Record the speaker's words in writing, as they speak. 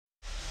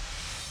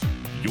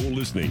You're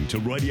listening to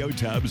Radio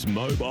Tab's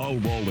Mobile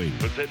Rolling,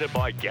 presented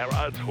by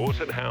Garrard's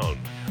Horse and Hound,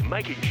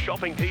 making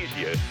shopping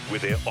easier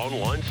with their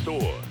online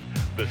store.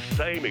 The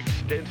same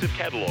extensive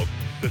catalogue,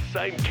 the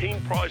same keen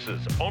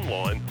prices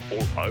online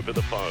or over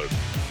the phone.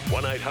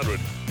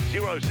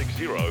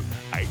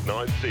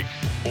 1-800-060-896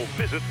 or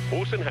visit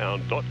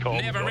horseandhound.com.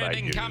 Never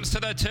Ending comes to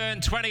the turn,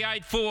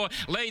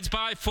 28-4, leads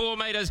by 4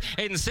 metres.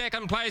 In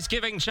second place,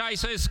 giving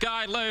chase is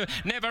Sky Lou.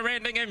 Never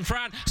Ending in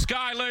front.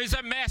 Sky Lou's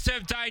a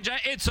massive danger.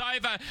 It's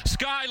over.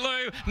 Sky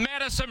Lou,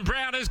 Madison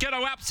Brown is going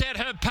to upset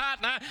her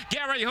partner,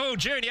 Gary Hall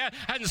Jr.,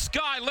 and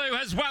Sky Lou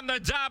has won the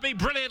Derby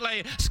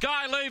brilliantly.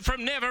 Sky Lou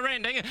from Never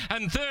Ending,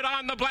 and third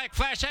I'm the Black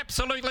Flash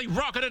absolutely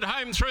rocketed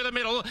home through the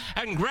middle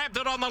and grabbed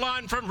it on the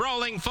line from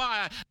Rolling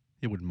Fire.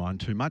 You wouldn't mind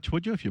too much,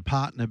 would you, if your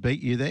partner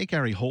beat you there?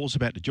 Gary Hall's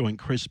about to join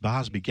Chris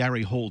Barsby,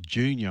 Gary Hall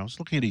Jr. I was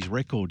looking at his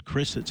record,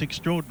 Chris. It's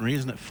extraordinary,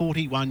 isn't it?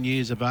 41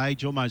 years of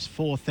age, almost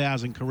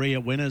 4,000 career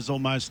winners,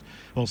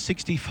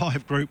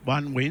 65 Group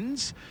 1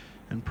 wins,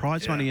 and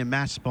prize money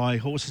amassed by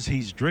horses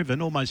he's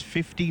driven, almost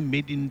 $50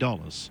 million.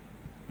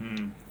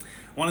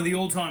 One of the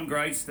all-time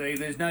greats, Steve,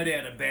 there's no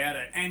doubt about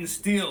it. And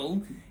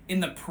still,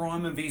 in the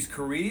prime of his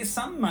career,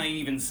 some may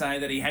even say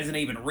that he hasn't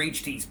even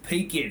reached his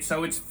peak yet.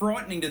 So it's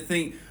frightening to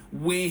think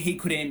where he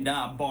could end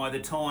up by the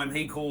time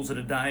he calls it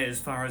a day as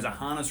far as a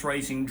harness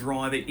racing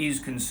driver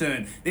is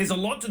concerned. There's a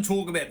lot to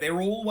talk about.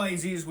 There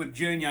always is with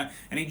Junior,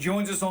 and he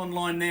joins us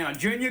online now.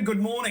 Junior, good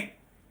morning.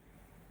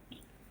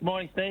 Good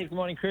morning, Steve. Good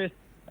morning, Chris.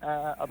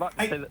 I'd like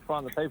to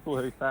find the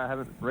people who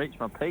haven't reached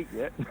my peak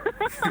yet.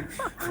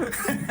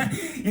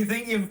 You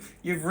think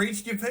you've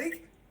reached your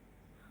peak?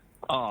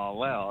 Oh,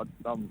 well,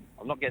 I'm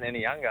not getting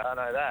any younger, I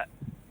know that.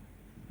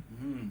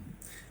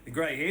 The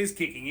grey hair's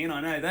kicking in, I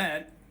know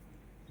that.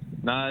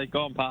 No,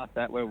 gone past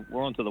that. We're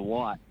on to the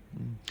white.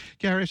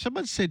 Gary, if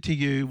someone said to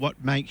you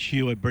what makes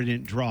you a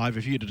brilliant driver,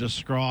 if you were to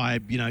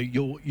describe,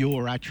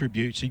 your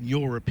attributes in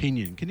your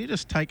opinion, can you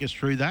just take us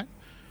through that?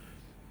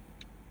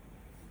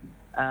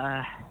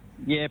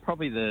 Yeah,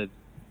 probably the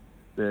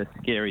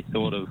scary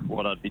thought of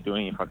what I'd be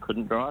doing if I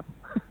couldn't drive.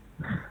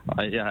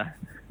 I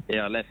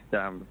left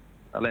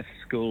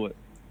school at,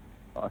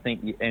 I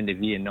think, the end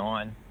of year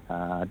 9.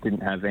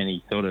 Didn't have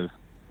any sort of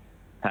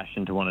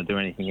passion to want to do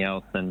anything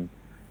else, and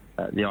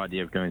the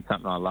idea of doing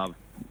something I love,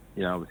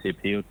 obviously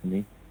appealed to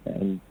me.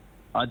 And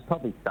I'd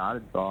probably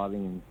started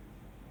driving,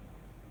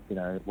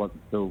 it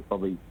wasn't till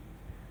probably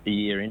a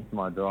year into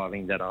my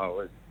driving that I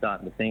was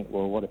starting to think,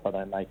 well, what if I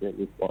don't make it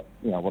with what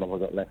have I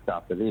got left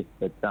after this?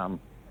 But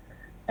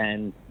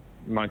and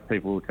most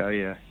people will tell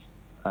you,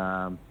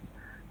 I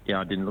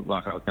didn't look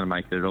like I was going to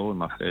make it at all in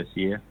my first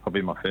year,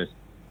 probably my first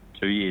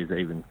 2 years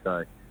even.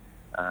 So,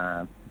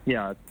 I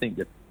think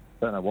that,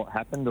 I don't know what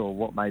happened or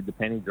what made the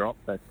penny drop,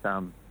 but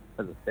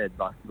as I said,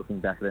 like looking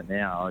back at it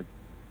now,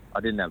 I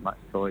didn't have much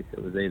choice.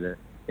 It was either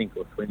sink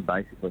or swim,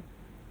 basically.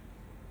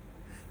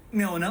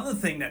 Now, another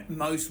thing that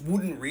most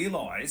wouldn't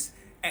realise,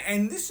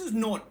 and this is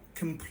not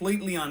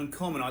completely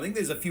uncommon, I think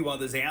there's a few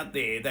others out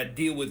there that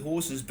deal with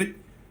horses, but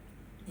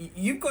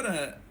you've got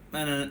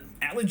an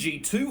allergy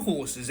to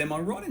horses. Am I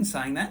right in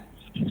saying that?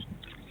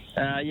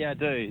 Yeah, I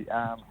do.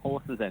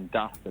 Horses and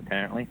dust,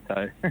 apparently.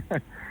 So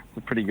it's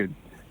a pretty good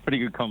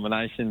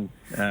combination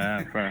for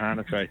a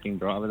harness racing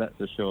driver, that's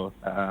for sure.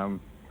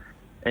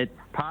 It's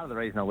part of the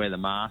reason I wear the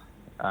mask.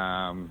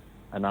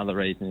 Another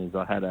reason is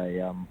I had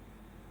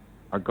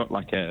I got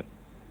like a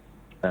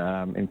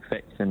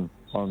infection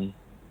on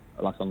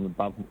the top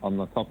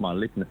of my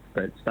lip, and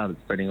it started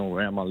spreading all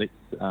around my lips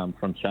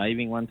from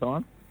shaving one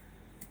time.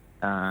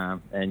 So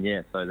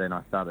then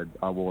I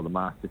wore the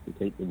mask just to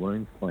keep the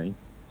wounds clean,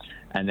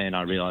 and then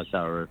I realised they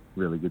were a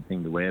really good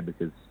thing to wear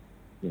because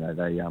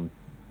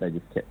they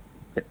just kept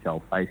your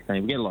whole face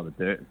clean. You get a lot of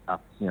dirt and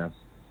stuff,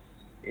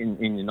 in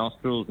your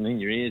nostrils and in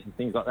your ears and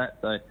things like that.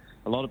 So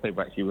a lot of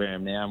people actually wear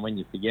them now, and when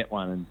you forget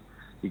one and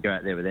you go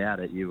out there without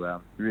it, you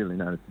really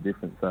notice the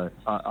difference. So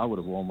I would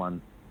have worn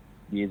one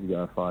years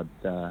ago if I'd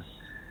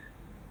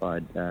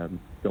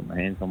got my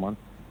hands on one.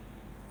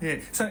 Yeah.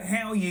 So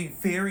how are you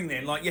faring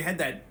then? Like, you had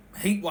that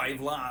heat wave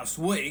last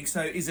week.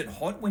 So is it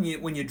hot when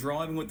you're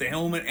driving with the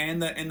helmet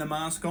and the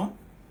mask on?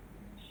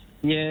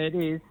 Yeah, it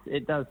is.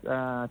 It does.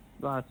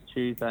 Last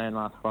Tuesday and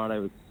last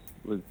Friday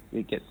was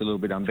it gets a little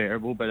bit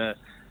unbearable, but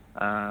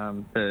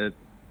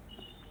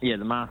the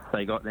masks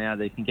they got now,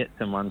 they can get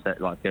some ones that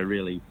they're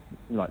really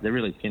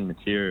thin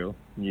material.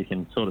 You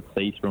can sort of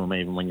see through them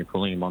even when you're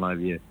pulling them on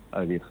over your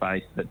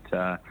face. But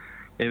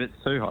if it's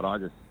too hot, I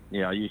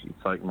usually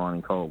soak mine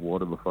in cold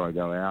water before I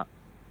go out,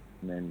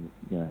 and then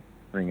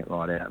bring it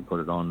right out and put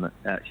it on. That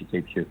actually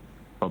keeps you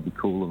probably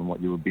cooler than what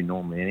you would be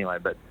normally anyway.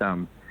 But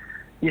I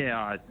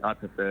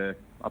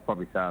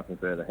probably say I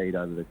prefer the heat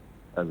over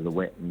the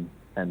wet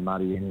and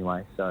muddy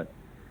anyway. So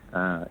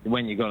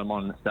when you got them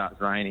on and it starts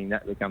raining,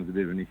 that becomes a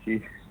bit of an issue.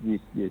 You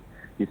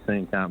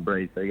soon can't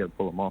breathe, so you got to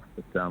pull them off.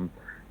 But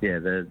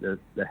the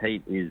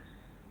heat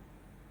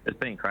it's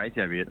been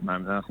crazy over here at the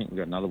moment. I think we've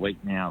got another week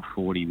now of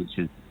 40, which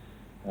is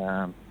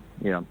I'm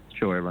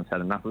sure everyone's had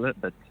enough of it,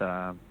 but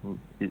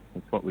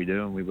it's what we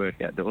do and we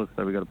work outdoors,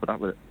 so we've got to put up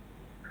with it.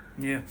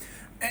 Yeah.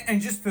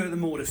 And just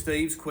furthermore to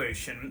Steve's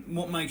question,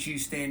 what makes you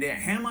stand out?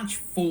 How much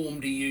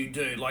form do you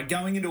do? Like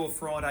going into a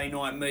Friday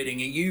night meeting,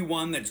 are you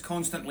one that's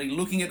constantly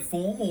looking at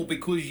form, or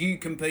because you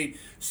compete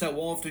so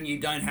often you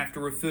don't have to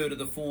refer to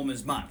the form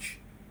as much?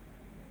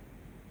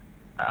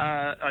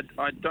 I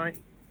don't.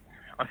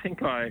 I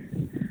think I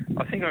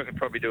could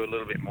probably do a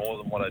little bit more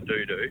than what I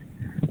do,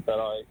 but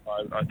I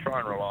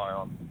try and rely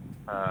on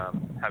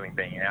having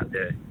been out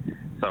there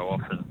so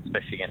often,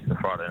 especially against the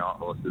Friday night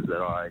horses,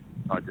 that I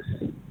just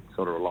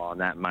sort of rely on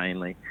that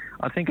mainly.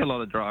 I think a lot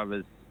of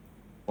drivers,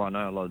 well, I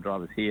know a lot of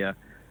drivers here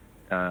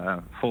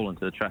fall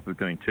into the trap of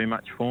doing too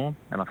much form,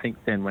 and I think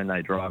then when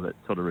they drive it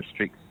sort of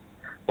restricts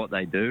what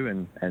they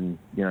do, and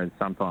you know,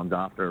 sometimes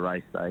after a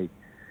race they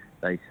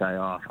say,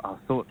 oh, I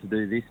thought to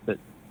do this, but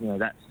you know,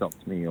 that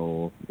stopped me,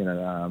 or you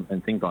know,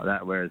 and things like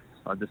that, whereas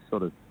I just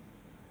sort of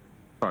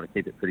try to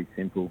keep it pretty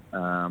simple,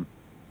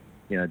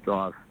 you know,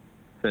 drive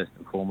first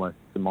and foremost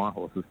to my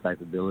horse's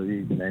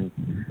capabilities, and then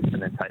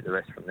take the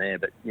rest from there.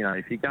 But you know,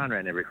 if you're going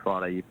around every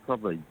Friday, you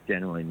probably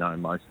generally know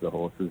most of the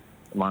horses.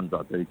 The ones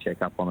I do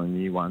check up on are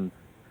new ones,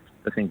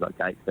 the things like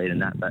gate speed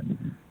and that. But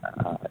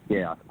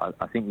yeah,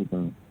 I think you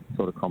can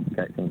sort of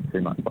complicate things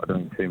too much by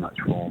doing too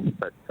much form.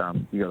 But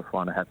you got to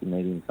find a happy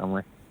medium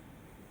somewhere.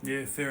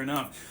 Yeah, fair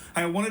enough.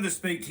 Hey, I wanted to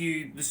speak to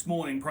you this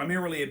morning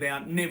primarily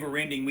about Never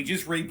Ending. We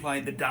just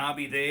replayed the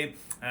derby there.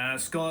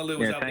 Sky Lou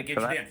was able to get you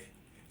down.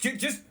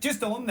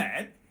 Just on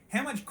that,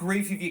 how much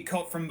grief have you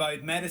caught from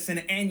both Madison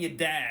and your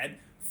dad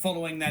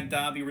following that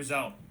derby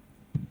result?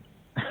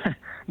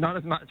 Not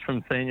as much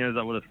from Senior as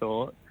I would have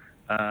thought.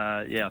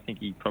 Yeah, I think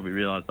he probably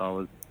realised I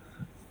was,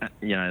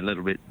 you know, a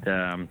little bit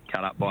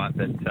cut up by it.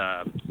 But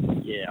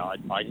yeah,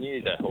 I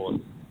knew that horse,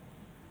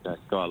 you know,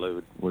 Sky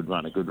Lou would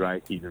run a good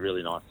race. He's a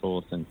really nice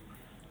horse, and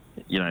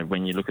you know,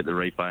 when you look at the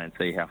replay and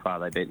see how far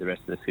they beat the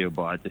rest of the field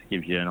by, it just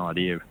gives you an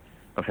idea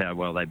of how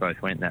well they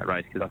both went in that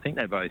race. Because I think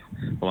they both,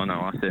 well, I know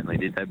I certainly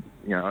did. They,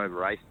 you know,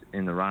 over-raced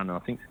in the run, and I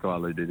think Sky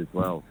Lou did as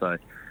well. So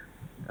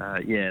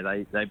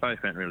yeah, they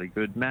both went really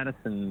good.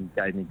 Madison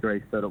gave me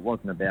grief, but it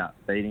wasn't about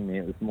beating me.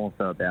 It was more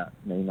so about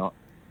me not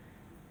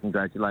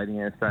congratulating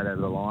her straight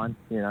over the line.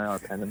 You know,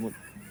 and it was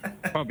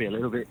probably a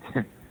little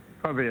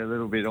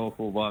bit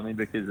awful by me,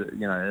 because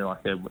you know,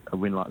 like a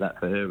win like that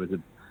for her was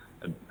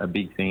a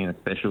big thing and a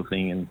special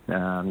thing, and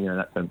you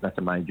know, that's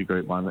a major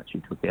Group 1 that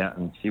she took out,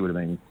 and she would have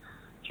been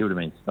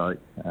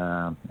stoked.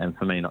 And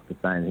for me not to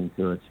say anything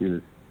to her,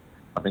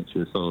 I think she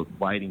was sort of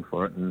waiting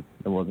for it, and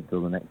it wasn't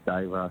until the next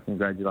day where I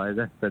congratulated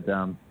her. But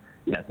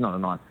yeah, it's not a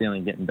nice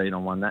feeling getting beat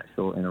on one that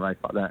short in a race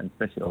like that, and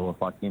especially a horse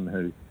like him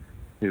who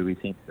we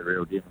think's the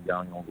real deal and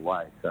going all the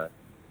way. So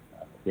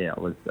yeah, it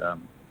was a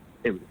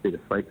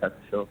bittersweet, that's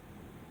for sure.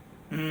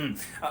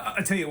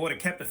 I tell you what, it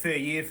kept a fair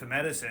year for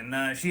Madison.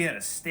 She had a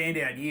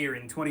standout year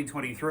in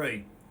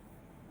 2023.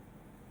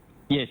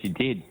 Yeah, she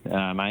did.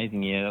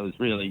 Amazing year. That was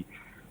really,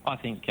 I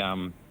think,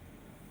 you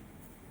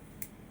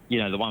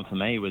know, the one for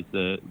me was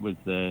the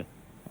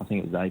I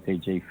think it was the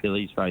APG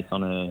Fillies race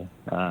on her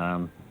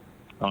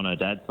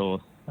dad's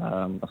horse.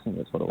 I think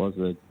that's what it was,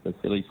 the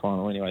Fillies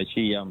final. Anyway,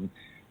 she,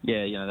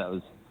 yeah, you know, that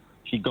was,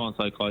 she'd gone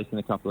so close in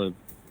a couple of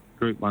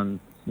Group 1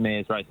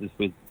 mares races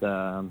with,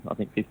 I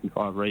think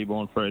 55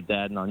 Reborn for her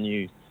dad, and I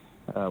knew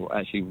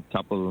actually a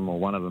couple of them, or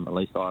one of them at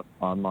least, I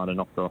might have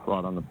knocked her off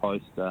right on the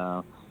post,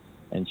 and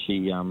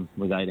she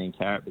was 18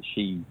 carat, but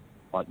she,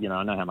 like, you know,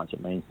 I know how much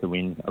it means to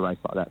win a race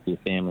like that for your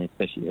family,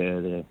 especially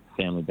her, their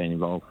family being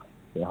involved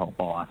their whole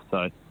life.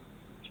 So,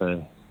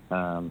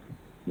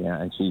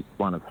 yeah, and she's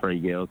one of 3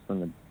 girls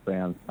from the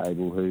Browns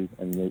stable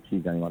and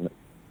she's the only one that's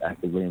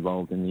actively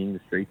involved in the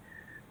industry.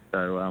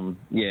 So,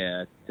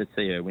 yeah, to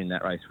see her win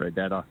that race for her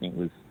dad, I think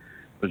was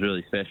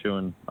really special,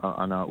 and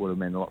I know it would have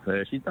meant a lot for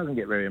her. She doesn't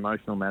get very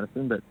emotional,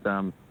 Madison, but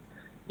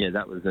yeah,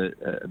 that was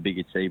a big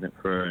achievement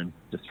for her, and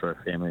just for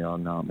her family, I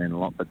know it meant a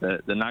lot. But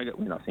the Nugget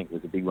win, I think,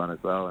 was a big one as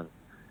well, and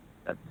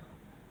that's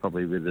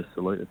probably with the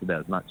salute. It's about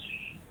as much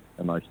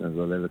emotion as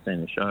I've ever seen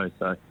in a show.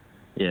 So,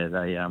 yeah,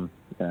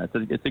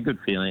 it's a good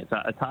feeling.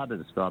 It's hard to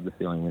describe the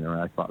feeling in a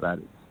race like that.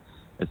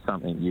 It's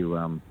something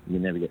you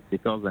never get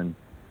sick of, and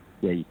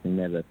yeah, you can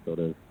never sort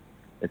of.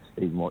 It's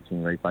even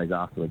watching replays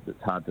afterwards.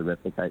 It's hard to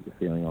replicate the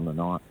feeling on the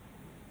night.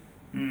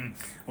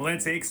 Well,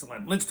 that's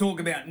excellent. Let's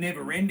talk about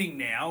Never Ending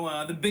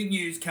now. The big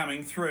news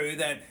coming through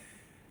that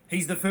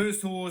he's the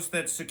first horse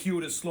that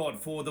secured a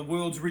slot for the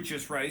world's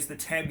richest race, the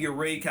Tab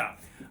Eureka.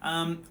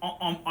 I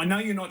know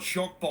you're not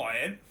shocked by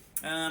it.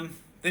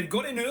 They've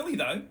got in early,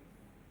 though.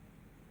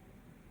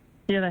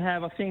 Yeah, they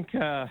have. I think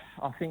there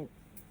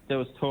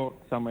was talk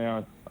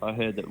somewhere. I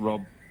heard that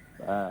Rob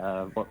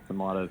Watson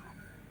might have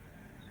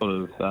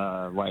sort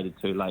of waited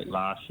too late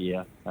last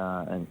year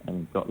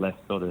and got left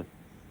sort of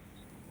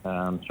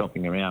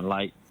shopping around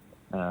late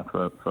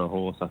for a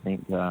horse, I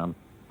think,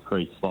 for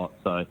his slot.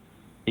 So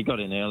he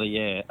got in early,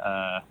 yeah.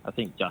 I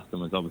think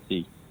Justin was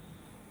obviously,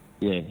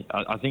 yeah,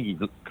 I think he's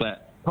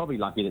probably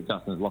lucky that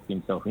Justin's locked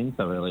himself in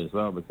so early as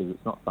well, because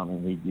it's not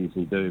something he'd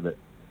usually do, but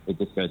it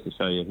just goes to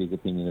show you his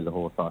opinion of the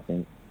horse, I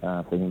think,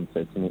 for him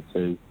to commit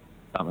to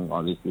something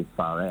like this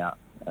far out,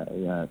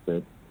 you know,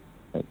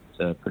 it's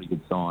a pretty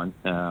good sign.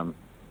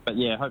 But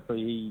yeah,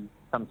 hopefully he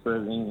comes through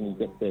everything and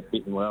he gets there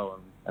fit and well,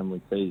 and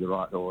we see the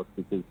right horse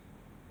because,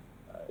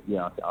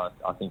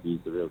 I think he's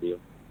the real deal.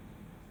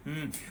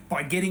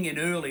 By getting in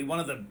early, one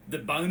of the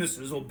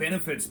bonuses or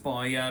benefits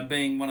by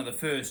being one of the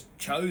first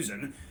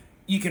chosen,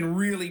 you can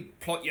really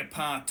plot your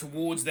path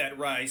towards that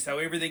race, so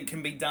everything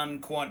can be done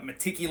quite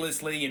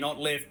meticulously. You're not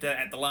left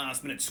at the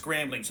last minute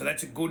scrambling, so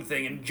that's a good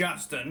thing. And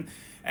Justin,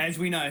 as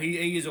we know,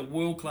 he is a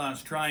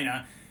world-class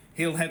trainer.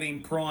 He'll have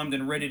him primed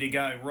and ready to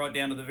go right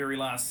down to the very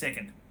last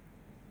second.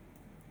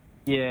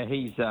 Yeah,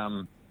 he's...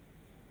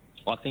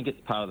 I think it's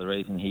part of the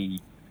reason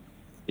he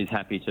is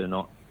happy to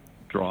not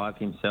drive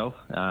himself,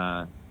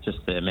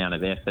 just the amount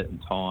of effort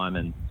and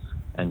time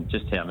and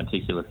just how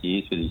meticulous he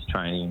is with his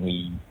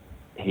training.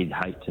 He'd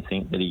hate to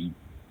think that he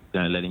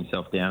let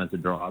himself down as a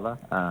driver.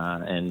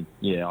 I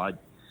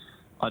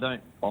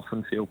don't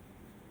often feel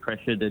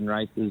pressured in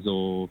races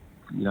or,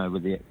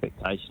 with the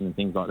expectation and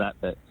things like that,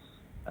 but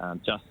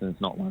Justin's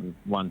not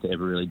one to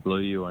ever really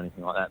blue you or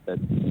anything like that, but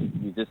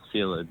you just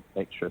feel an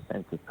extra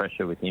sense of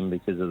pressure with him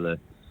because of the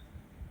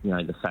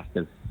fact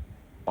of,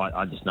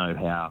 I just know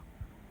how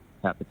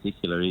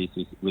particular he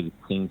is with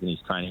things in his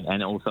training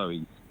and also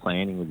his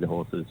planning with the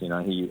horses.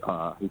 He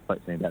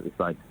spoke to me about this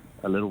race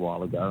a little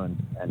while ago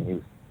and he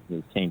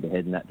was keen to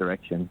head in that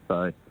direction.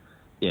 So,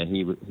 yeah,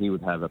 he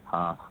would have a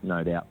path,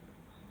 no doubt,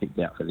 picked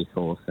out for this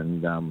horse.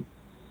 And,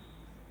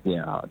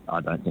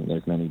 I don't think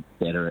there's many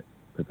better at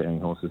preparing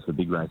horses for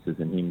big races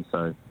than him.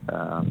 So,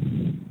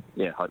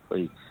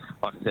 hopefully,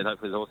 like I said,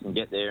 hopefully the horse can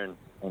get there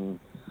and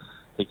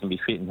he can be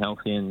fit and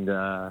healthy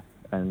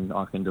and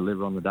I can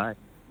deliver on the day.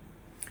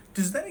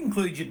 Does that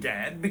include your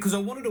dad? Because I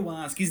wanted to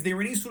ask, is there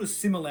any sort of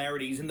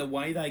similarities in the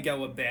way they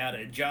go about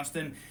it,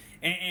 Justin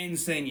and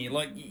Senior?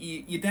 Like,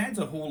 your dad's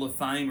a Hall of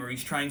Famer.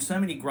 He's trained so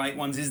many great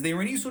ones. Is there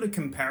any sort of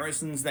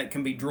comparisons that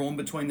can be drawn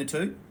between the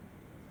two?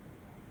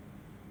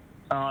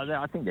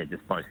 I think they're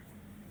just both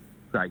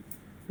great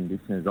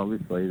conditioners,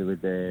 obviously,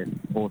 with their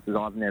horses.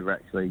 I've never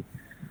actually,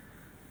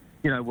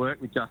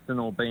 worked with Justin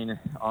or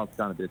I've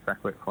done a bit of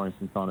track work for him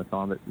from time to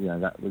time, but,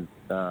 that was,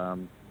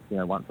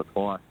 once or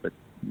twice. But,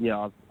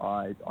 yeah,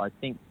 I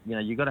think,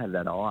 you've got to have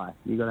that eye.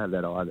 You've got to have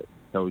that eye that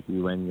tells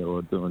you when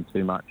you're doing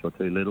too much or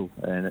too little,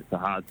 and it's a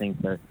hard thing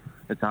to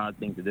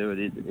do.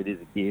 It is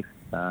a gift.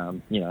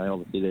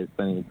 Obviously there's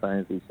plenty of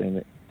trainers we've seen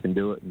that can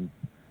do it and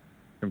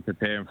can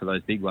prepare them for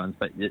those big ones,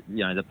 but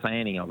the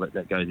planning of it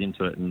that goes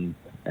into it and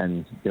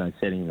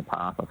setting the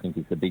path, I think,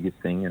 is the biggest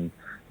thing, and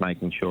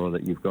making sure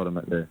that you've got them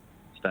at the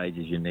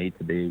stages you need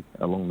to be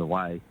along the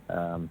way.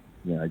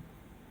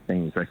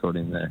 Seeing his record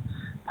in the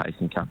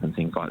Pacing Cup and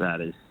things like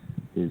that is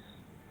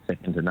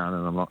second to none,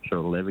 and I'm not sure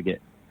it'll ever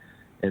get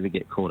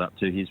caught up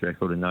to his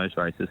record in those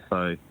races.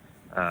 So,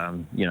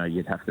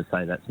 you'd have to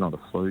say that's not a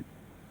fluke.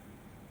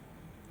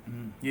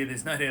 Yeah,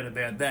 there's no doubt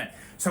about that.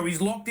 So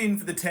he's locked in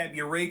for the Tab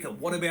Eureka.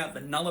 What about the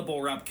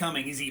Nullarbor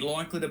upcoming? Is he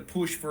likely to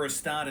push for a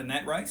start in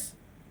that race?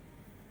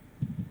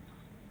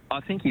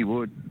 I think he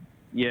would.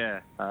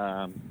 Yeah,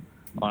 I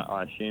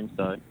assume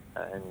so.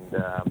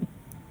 And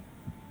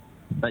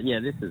but yeah,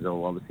 this is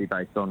all obviously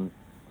based on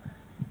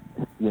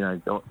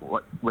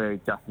where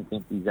Justin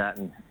thinks he's at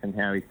and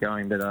how he's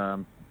going. But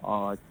I'm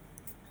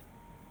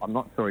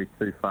not sure he's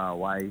too far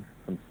away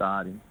from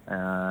starting.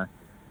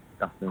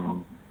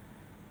 Justin,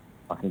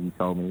 I think he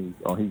told me,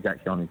 he's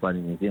actually on his way to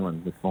New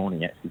Zealand this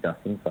morning, actually,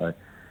 Justin. So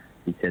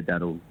he said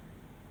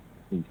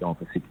he's gone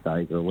for 6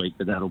 days or a week,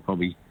 but that'll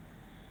probably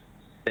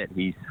set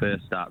his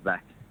first start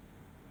back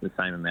the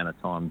same amount of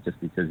time,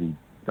 just because he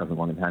doesn't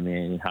want him having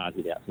any hard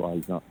hit outs while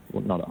he's not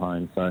at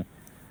home. So,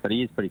 but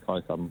he is pretty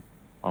close.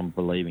 I'm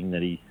believing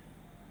that he's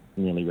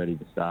nearly ready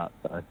to start.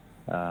 So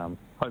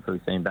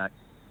hopefully see him back.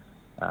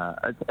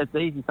 It's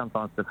easy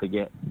sometimes to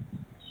forget,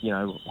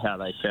 how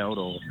they felt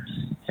or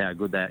how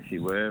good they actually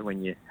were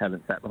when you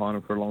haven't sat behind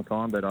them for a long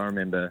time. But I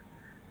remember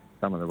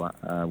some of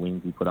the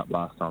wins he put up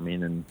last time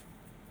in, and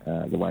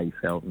the way he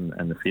felt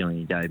and the feeling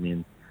he gave me.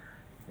 And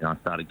I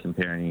started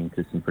comparing him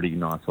to some pretty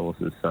nice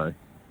horses. So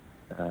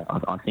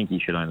I think he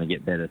should only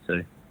get better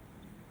too.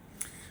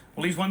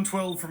 Well, he's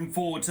 112 from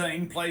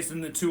 14, placed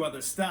in the 2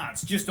 other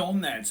starts. Just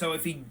on that, so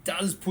if he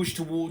does push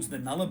towards the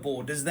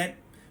Nullarbor, does that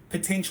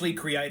potentially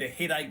create a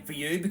headache for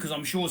you? Because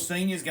I'm sure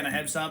Senior's going to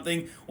have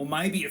something, or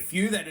maybe a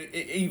few that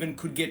even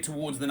could get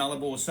towards the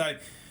Nullarbor. So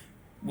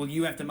will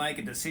you have to make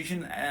a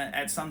decision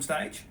at some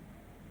stage?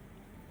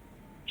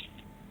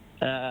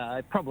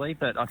 Probably,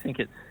 but I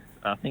think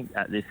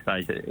at this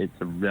stage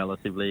it's a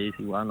relatively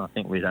easy one. I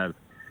think we'd have,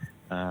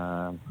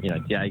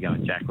 Diego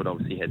and Jack would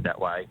obviously head that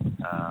way.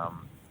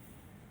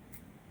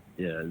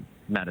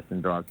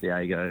 Madison drives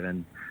Diego,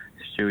 and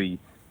Stewie's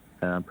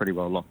pretty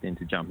well locked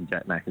into Jumping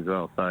Jack Mac as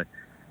well. So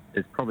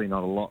there's probably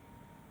not a lot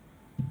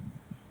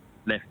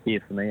left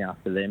here for me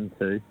after them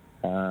two.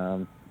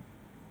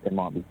 There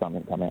might be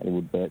something come out of the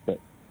woodwork, but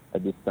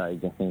at this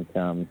stage, I think,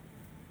 I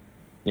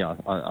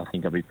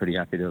think I'll be pretty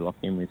happy to lock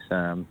in with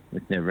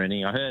Never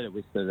Ending. I heard a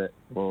whisper that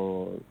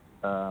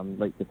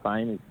Leap to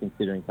Fame is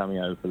considering coming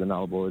over for the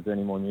Nullarbor. Is there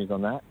any more news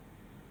on that?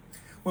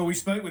 Well, we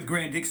spoke with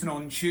Grant Dixon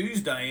on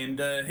Tuesday,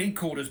 and he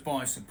caught us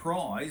by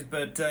surprise,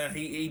 but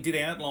he did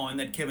outline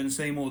that Kevin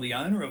Seymour, the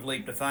owner of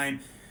Leap to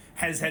Fame,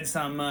 has had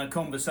some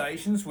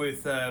conversations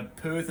with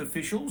Perth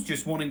officials,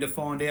 just wanting to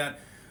find out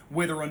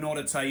whether or not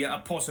it's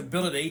a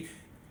possibility.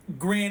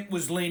 Grant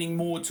was leaning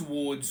more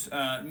towards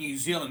New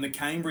Zealand, the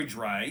Cambridge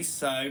race,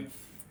 so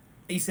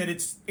he said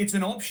it's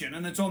an option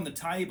and it's on the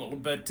table,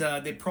 but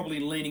they're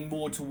probably leaning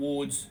more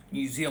towards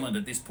New Zealand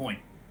at this point.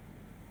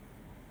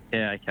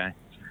 Yeah, okay.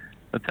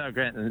 I'll tell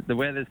Grant, the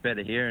weather's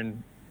better here,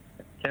 and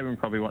Kevin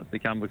probably wants to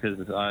come because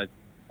I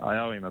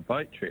owe him a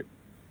boat trip.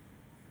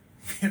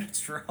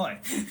 That's right.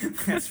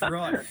 That's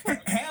right.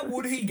 How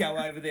would he go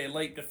over there,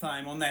 Leap to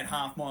Fame, on that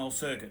half-mile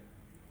circuit?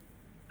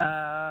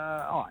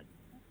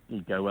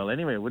 He'd go well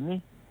anywhere, wouldn't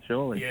he?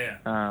 Surely. Yeah.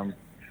 I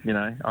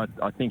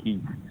think he's...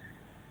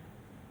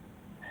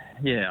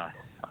 Yeah,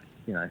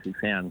 if he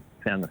found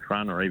the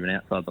front or even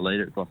outside the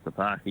leader at Gloucester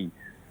Park, I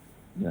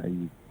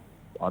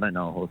don't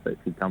know a horse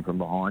that could come from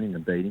behind him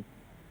and beat him.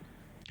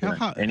 How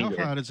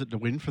hard is it to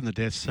win from the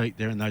death seat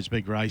there in those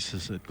big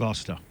races at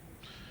Gloucester?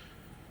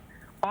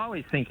 I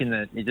was thinking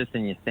that you're just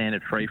in your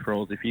standard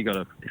free-for-alls. If you got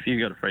a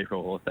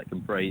free-for-all horse that can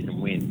breeze and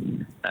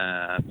win,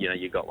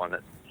 you got one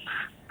that's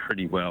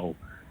pretty well.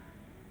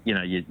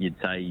 You'd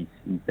say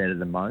he's better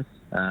than most.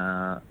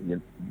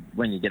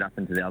 When you get up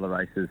into the other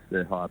races,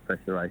 the higher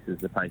pressure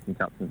races, the pacing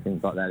cups and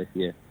things like that, if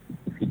you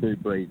do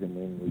breeze and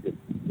win,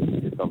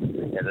 you're just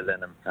obviously better than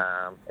them.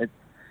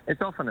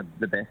 It's often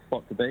the best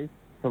spot to be,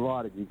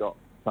 provided you've got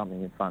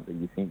something in front that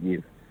you think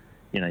you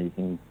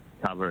can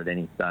cover at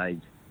any stage.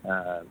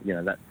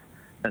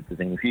 That's the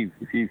thing. If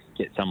you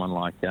get someone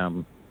like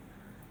you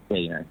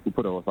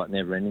put a horse like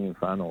Never Ending in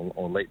front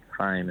or Leap to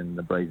Fame, and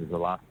the breeze is the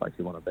last place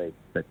you want to be.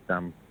 But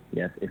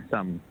if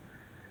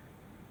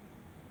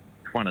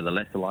one of the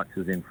lesser likes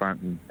is in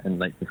front and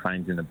Leap to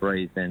Fame's in the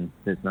breeze, then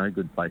there's no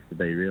good place to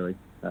be really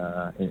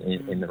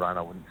in the run,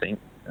 I wouldn't think.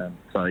 I'd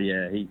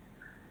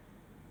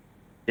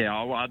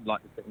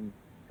like to see him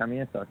come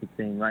here so I could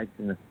see him race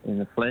in the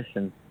flesh,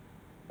 and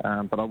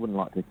but I wouldn't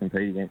like to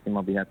compete against him.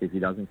 I'd be happy if he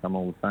doesn't come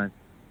all the same.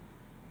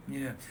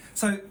 Yeah.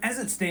 So as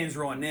it stands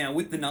right now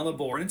with the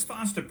Nullarbor, and it's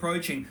fast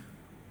approaching,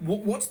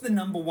 what's the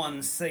number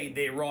one seed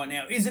there right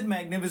now? Is it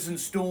Magnificent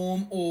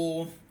Storm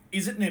or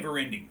is it Never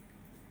Ending?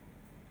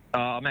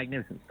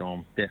 Magnificent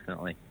Storm,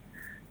 definitely.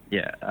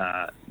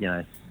 Yeah,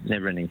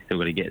 Never Ending's still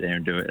got to get there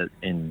and do it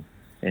in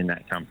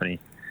that company.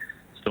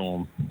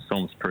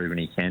 Storm's proven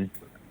he can.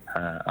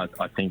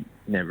 I think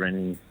Never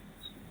Ending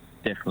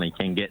definitely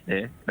can get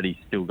there, but he's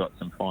still got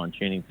some fine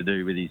tuning to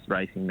do with his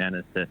racing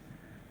manners to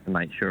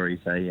make sure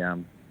he's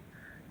the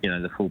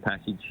full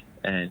package.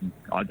 And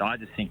I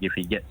just think if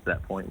he gets to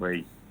that point where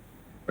he's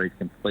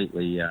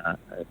completely a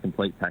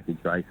complete package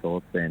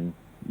racehorse, then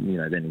he's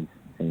a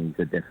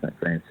definite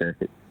Grand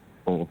Circuit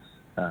horse.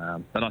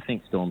 But I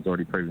think Storm's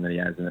already proven that he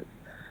has, and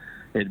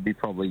it'd be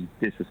probably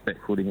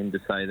disrespectful to him to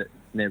say that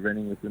Never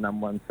Ending was the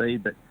number one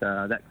seed, but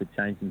that could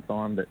change in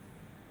time. But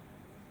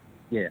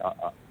yeah,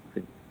 I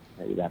think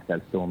you'd have to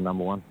have Storm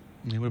number one.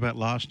 Yeah, what about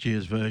last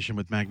year's version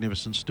with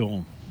Magnificent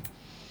Storm?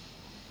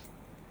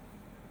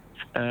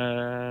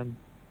 It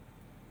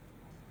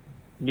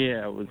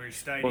wasn't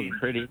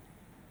pretty.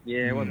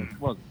 Yeah, it wasn't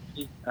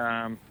pretty.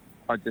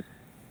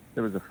 It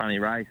was a funny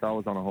race. I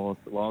was on a horse,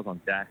 I was on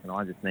Jack, and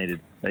I just needed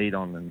speed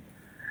on. And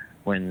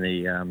when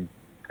the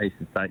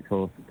Eastern States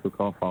horse took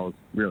off, I was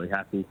really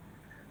happy.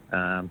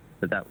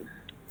 But that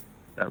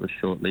was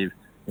short-lived.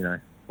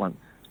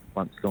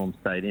 Once Storm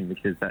stayed in,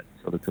 because that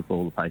sort of took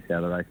all the pace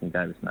out of the race and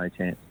gave us no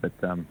chance. But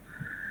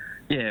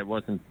it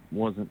wasn't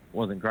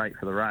great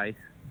for the race.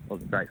 It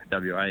wasn't great for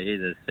WA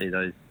either to see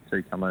those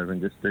two come over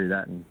and just do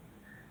that and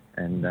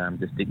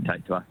just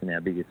dictate to us in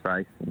our biggest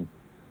race. And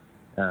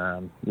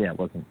it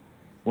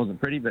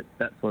wasn't pretty, but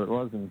that's what it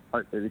was. And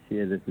hopefully this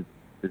year there's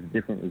a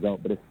different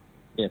result. But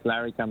if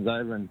Larry comes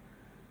over and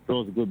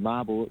draws a good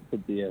marble, it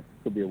could be a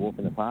walk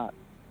in the park.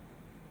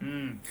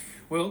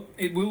 Well,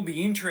 it will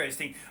be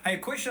interesting. Hey, a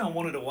question I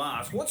wanted to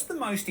ask: what's the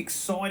most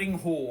exciting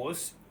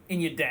horse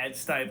in your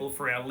dad's stable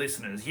for our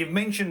listeners? You've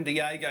mentioned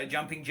Diego,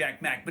 Jumping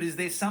Jack Mac, but is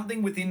there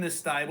something within the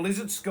stable? Is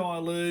it Sky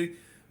Lou?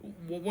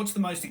 What's the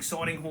most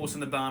exciting horse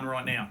in the barn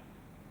right now?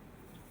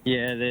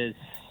 Yeah,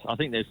 I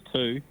think there's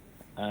two.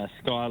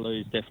 Sky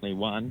Lou's definitely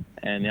one,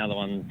 and the other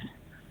one,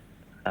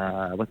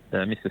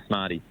 Mr.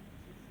 Smarty.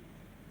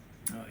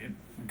 Oh, yeah,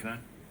 okay.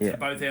 Yeah. So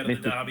both out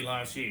of the Derby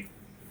last year.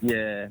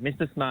 Yeah,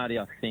 Mr. Smarty,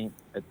 I think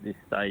at this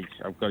stage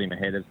I've got him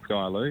ahead of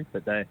Sky Lou,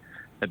 but they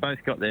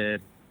both got their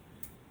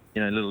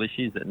little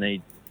issues that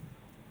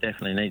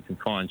definitely need some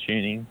fine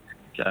tuning.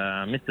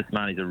 Mr.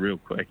 Smarty's a real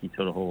quirky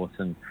sort of horse,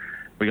 and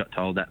we got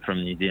told that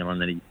from New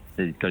Zealand that he's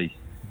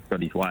got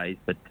his ways,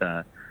 but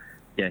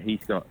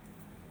he's got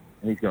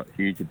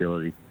huge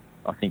ability.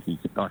 I think he's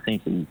he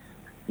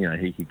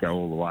could go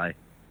all the way.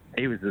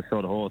 He was the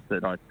sort of horse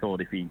that I thought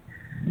if he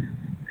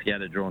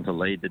had a drawn to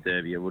lead the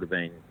Derby, it would have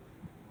been.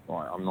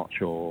 I'm not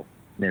sure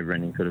Never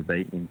Ending could have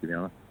beaten him, to be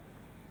honest.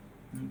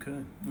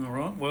 Okay, all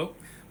right. Well,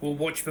 we'll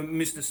watch for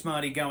Mr.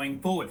 Smarty going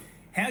forward.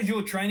 How's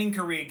your training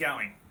career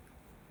going?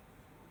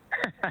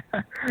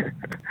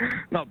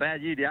 Not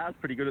bad. UDR's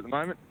pretty good at the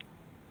moment.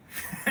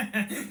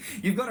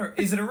 You've got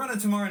is it a runner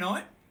tomorrow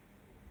night?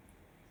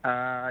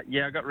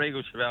 Yeah, I got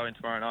Regal Chevelle in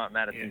tomorrow night.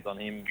 Madison's on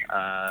him.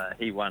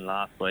 He won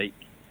last week,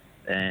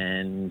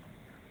 and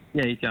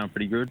yeah, he's going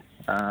pretty good.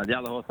 The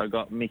other horse I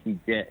got, Mickey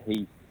Jet.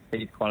 He's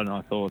quite a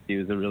nice horse. He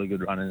was a really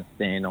good run in the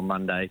stand on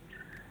Monday.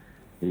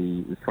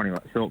 He was 20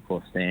 short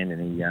course stand,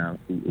 and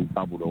he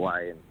bubbled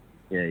away. And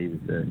yeah, it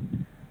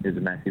was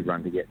a massive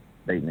run to get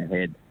beaten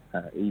ahead.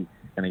 He's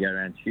going to go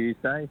around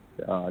Tuesday.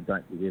 So I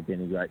don't think there'll be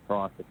any great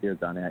price. The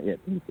field's done out yet.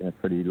 He's in a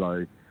pretty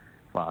low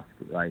class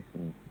race,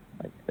 and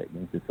I expect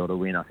him to sort of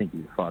win. I think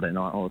he's a Friday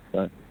night horse.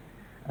 So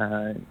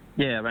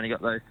yeah, I've only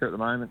got those two at the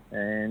moment,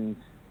 and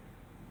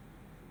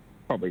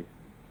probably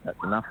that's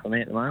enough for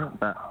me at the moment.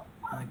 But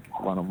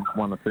one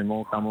or two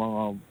more come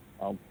along,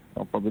 I'll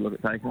probably look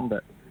at taking them.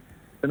 But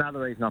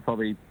another reason I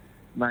probably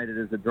made it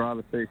as a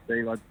driver too,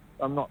 Steve.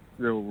 I'm not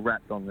real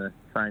wrapped on the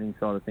training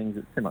side of things.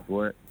 It's too much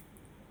work.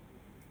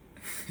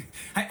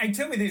 Hey,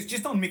 tell me this,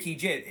 just on Mickey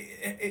Jet.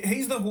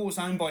 He's the horse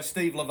owned by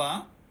Steve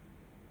LeVar?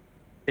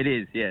 It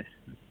is, yes.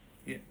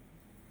 Yeah.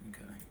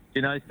 Okay. Do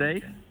you know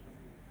Steve? Okay.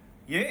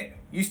 Yeah,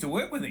 used to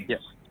work with him. Yep.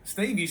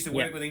 Steve used to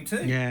work with him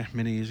too. Yeah,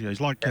 many years ago.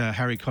 He's like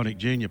Harry Connick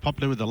Jr.,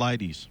 popular with the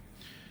ladies.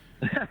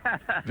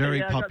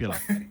 Very popular.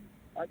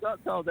 I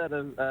got told that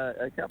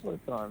a couple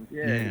of times.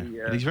 Yeah.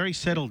 But he's very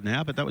settled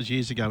now, but that was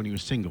years ago when he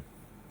was single.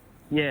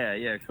 Yeah,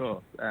 of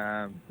course.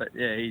 But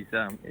yeah, he's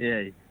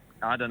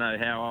I don't know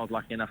how I was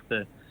lucky enough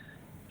to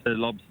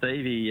lob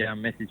Steve. He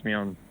messaged me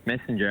on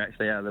Messenger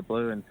actually out of the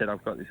blue and said,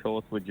 "I've got this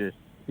horse. Would you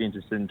be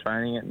interested in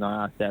training it?" And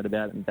I asked Dad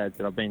about it, and Dad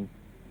said,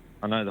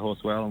 I know the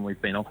horse well, and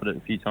we've been offered it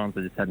a few times.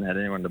 I just hadn't had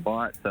anyone to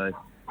buy it. So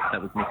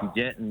that was Mickey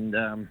Jet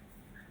and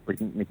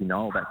Mickey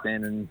Knoll back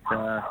then. And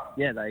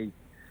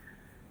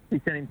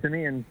he sent him to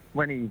me. And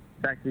when he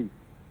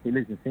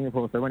lives in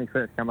Singapore, so when he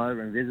first come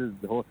over and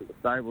visited the horse at the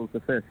stables,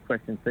 the first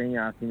question Senior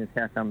asked him is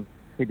how come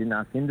he didn't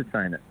ask him to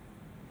train it.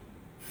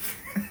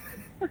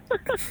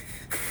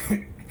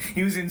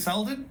 He was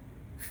insulted?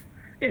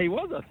 Yeah, he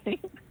was, I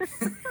think.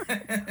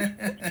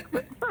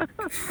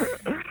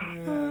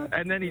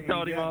 And then he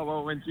told him, "Oh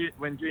well,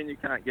 when Junior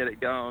can't get it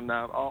going,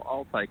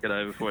 I'll take it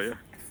over for you."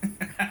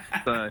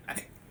 So,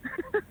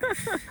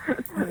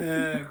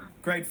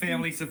 great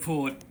family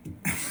support.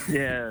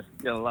 Yeah,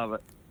 gotta love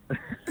it.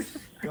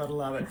 Gotta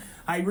love it.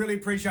 Hey, really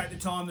appreciate the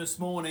time this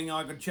morning.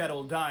 I could chat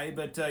all day,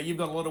 but you've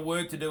got a lot of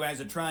work to do as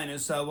a trainer,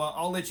 so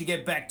I'll let you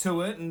get back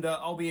to it, and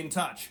I'll be in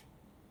touch.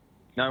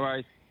 No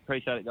worries.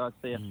 Appreciate it, guys.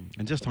 See ya.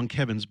 And just on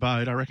Kevin's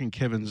boat, I reckon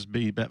Kevin's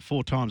be about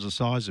 4 times the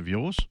size of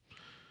yours.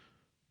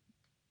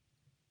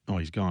 Oh,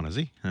 he's gone, is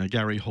he?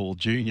 Gary Hall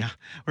Jr.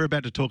 We're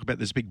about to talk about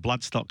this big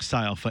bloodstock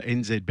sale for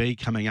NZB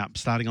coming up,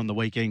 starting on the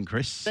weekend,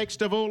 Chris.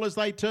 Next of all, as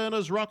they turn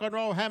as Rock and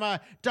Roll Hammer,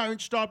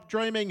 Don't Stop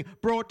Dreaming,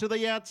 brought to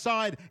the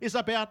outside, is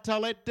about to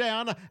let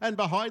down. And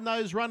behind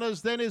those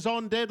runners then is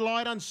On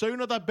Deadline, and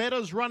Sooner the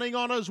Better's running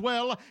on as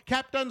well.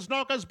 Captain's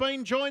Knock has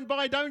been joined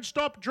by Don't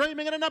Stop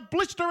Dreaming, and in a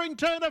blistering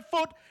turn of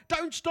foot,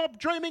 Don't Stop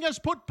Dreaming has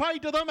put pay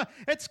to them.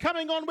 It's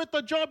coming on with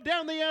the job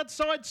down the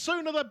outside,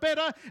 Sooner the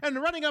Better,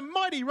 and running a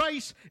mighty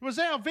race. It was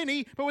our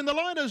Vinny, but when the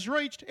line is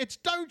reached, it's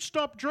Don't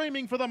Stop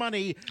Dreaming for the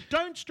money.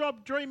 Don't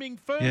Stop Dreaming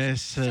first.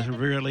 Yes, a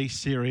really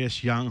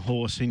serious young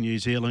horse in New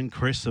Zealand.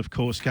 Chris, of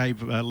course,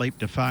 gave Leap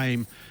to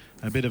Fame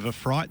a bit of a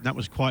fright, and that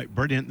was quite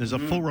brilliant. There's a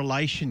full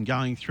relation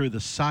going through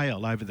the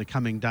sale over the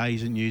coming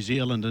days in New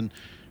Zealand, and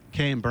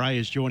Cam Bray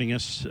is joining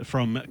us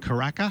from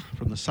Karaka,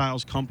 from the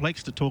sales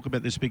complex, to talk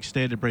about this big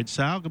standardbred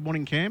sale. Good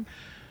morning, Cam.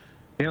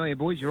 How are you,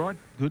 boys? You right?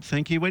 Good,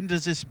 thank you. When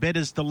does this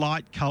Better's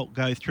Delight cult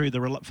go through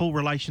the full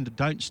relation to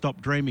Don't Stop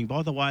Dreaming?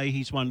 By the way,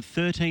 he's won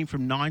 13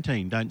 from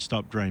 19, Don't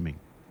Stop Dreaming.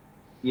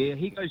 Yeah,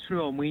 he goes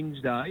through on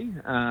Wednesday,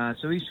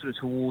 so he's sort of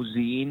towards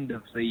the end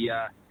of the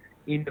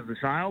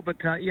sale. But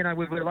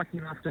we're lucky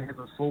enough to have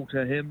a full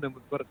to him, and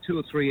we've got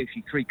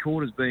three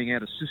quarters being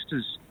out of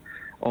sisters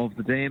of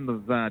the dam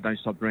of Don't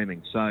Stop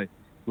Dreaming. So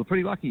we're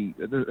pretty lucky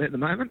at the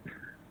moment.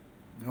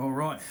 All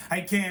right.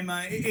 Hey, Cam,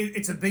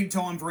 it's a big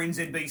time for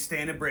NZB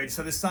Standardbred.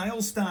 So the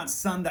sale starts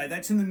Sunday.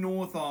 That's in the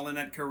North Island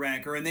at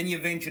Karaka. And then you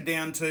venture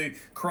down to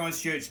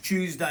Christchurch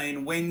Tuesday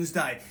and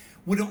Wednesday.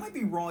 Would I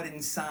be right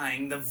in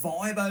saying the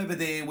vibe over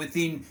there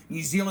within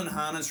New Zealand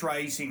harness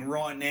racing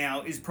right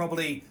now is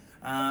probably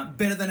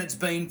better than it's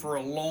been for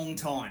a long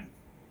time?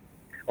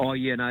 Oh,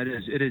 yeah, no, it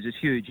is. It is. It's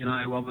huge.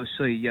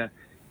 Obviously,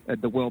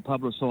 the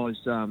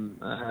well-publicised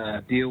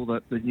deal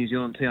that the New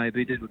Zealand TAB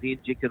did with the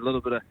injected a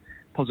little bit of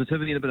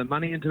positivity and a bit of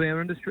money into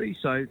our industry.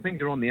 So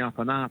things are on the up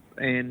and up.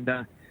 And,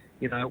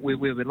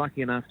 we've been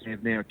lucky enough to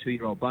have now a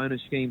 2-year-old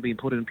bonus scheme being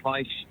put in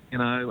place,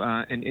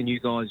 and you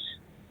guys,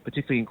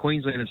 particularly in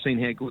Queensland, have seen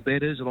how good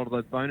that is, a lot of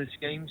those bonus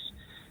schemes.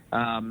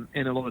 And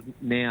a lot of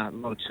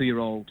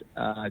 2-year-old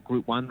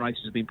Group 1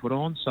 races have been put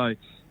on. So,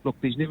 look,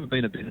 there's never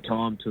been a better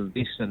time to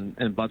invest in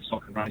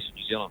bloodstock and race in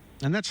New Zealand.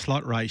 And that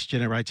slot race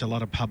generates a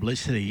lot of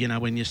publicity.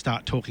 When you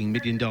start talking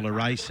 $1 million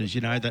races,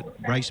 that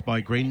Race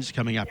by Grins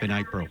coming up in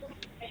April.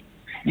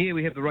 Yeah,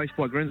 we have the Race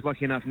by Grins,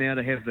 lucky enough now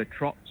to have the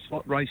trot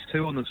slot race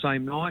too on the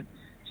same night.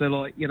 So,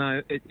 like, you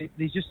know,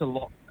 there's just a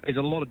lot. There's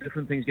a lot of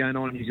different things going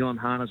on in New Zealand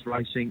harness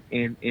racing,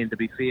 and to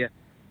be fair,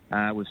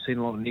 we've seen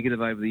a lot of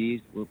negative over the years.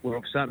 We're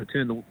starting to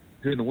turn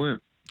the worm.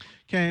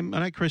 Cam,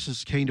 I know Chris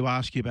is keen to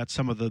ask you about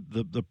some of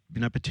the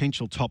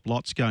potential top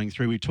lots going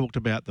through. We talked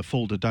about the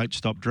full to Don't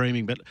Stop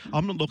Dreaming, but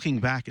I'm looking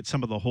back at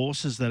some of the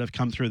horses that have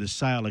come through the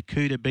sale.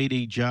 Akuta,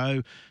 BD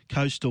Joe,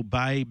 Coastal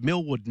Bay,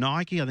 Millwood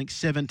Nike, I think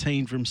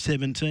 17 from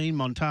 17,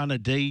 Montana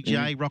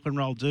DJ, Rock and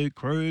Roll Duke,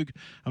 Krug.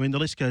 I mean, the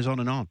list goes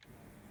on and on.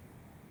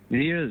 It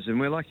is, and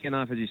we're lucky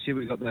enough, as you said,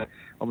 we've got the,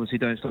 obviously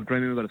Don't Stop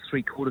Dreaming, we've got a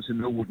 3/4 in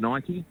Millwood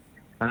Nike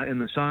in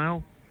the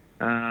sale.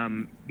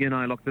 You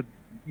know, like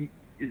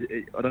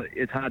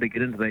it's hard to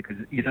get into that because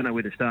you don't know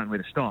where to start and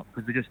where to stop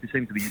because there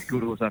seems to be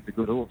good horse after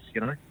good horse, you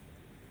know.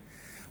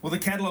 Well, the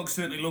catalogue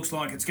certainly looks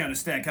like it's going to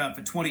stack up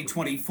for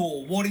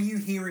 2024. What are you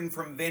hearing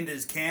from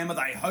vendors, Cam? Are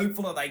they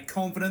hopeful? Are they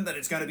confident that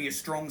it's going to be a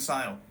strong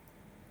sale?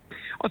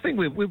 I think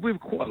we're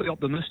quietly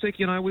optimistic.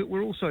 You know,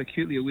 we're also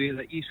acutely aware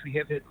that, yes, we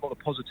have had a lot of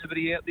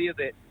positivity out there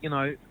that, you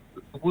know,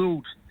 the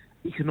world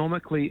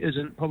economically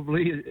isn't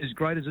probably as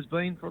great as it's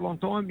been for a long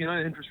time. You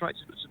know, interest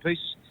rates are bits and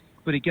pieces.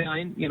 But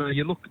again, you know,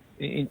 you look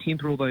and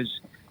temper all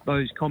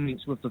those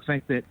comments with the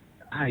fact that,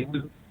 hey,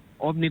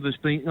 I've never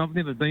been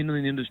in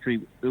the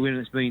industry when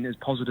it's been as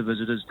positive as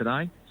it is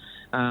today.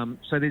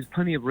 So there's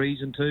plenty of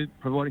reason to,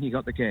 providing you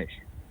got the cash.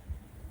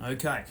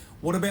 Okay.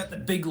 What about the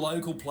big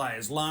local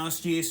players?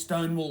 Last year,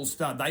 Stonewall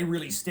Stud, they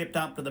really stepped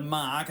up to the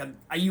mark.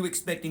 Are you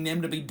expecting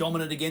them to be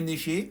dominant again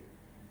this year?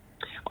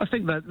 I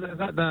think that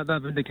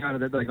they've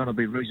indicated that they're going to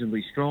be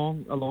reasonably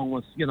strong, along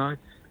with, you know,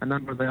 a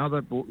number of the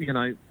other, you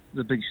know,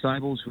 the big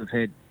stables. We've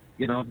had,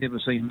 you know, I've never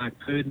seen Mark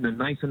Purdon and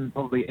Nathan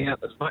probably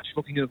out as much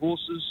looking at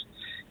horses.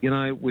 You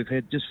know, we've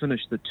had just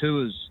finished the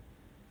tours,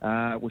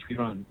 which we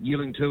run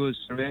yearling tours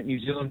throughout New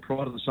Zealand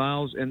prior to the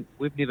sales, and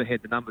we've never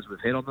had the numbers we've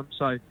had on them.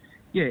 So,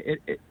 yeah,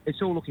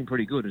 it's all looking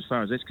pretty good as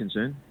far as that's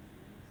concerned.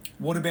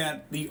 What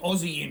about the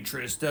Aussie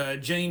interest?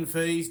 Gene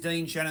Fees,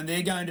 Dean Shannon,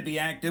 they're going to be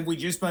active. We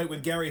just spoke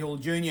with Gary Hall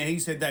Jr. He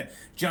said that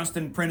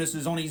Justin Prentice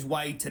is on his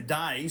way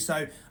today.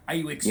 So are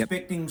you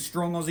expecting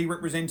strong Aussie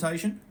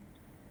representation?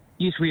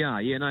 Yes, we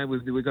are. Yeah, no,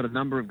 we've got a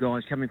number of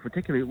guys coming,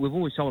 particularly. We've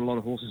always sold a lot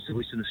of horses to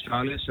Western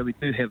Australia, so we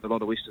do have a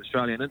lot of Western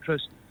Australian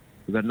interest.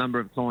 We've got a number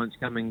of clients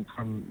coming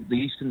from the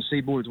eastern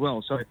seaboard as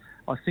well. So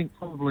I think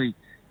probably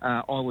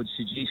I would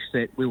suggest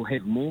that we'll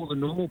have more than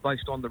normal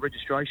based on the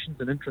registrations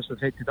and interest we've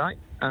had to date,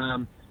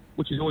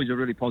 which is always a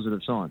really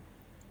positive sign.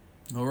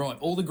 All right,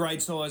 all the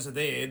grade size are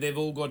there. They've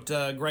all got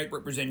great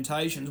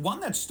representations.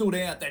 One that stood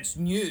out that's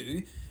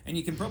new, and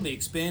you can probably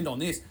expand on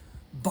this,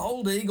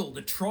 Bold Eagle,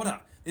 the trotter.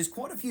 There's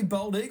quite a few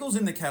Bold Eagles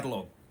in the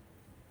catalogue.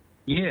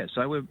 Yeah,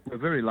 so we're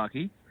very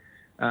lucky.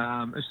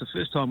 It's the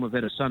first time we've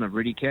had a son of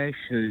Reddy Cash,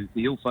 the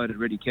ill-fated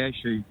Reddy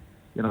Cash, who,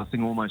 you know, I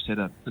think almost had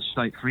a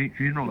state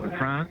funeral in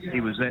France.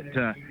 He was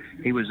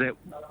that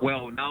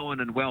well known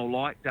and well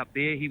liked up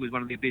there. He was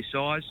one of their best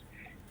size.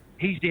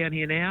 He's down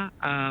here now,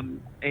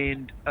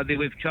 and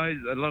we've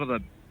chosen a lot of the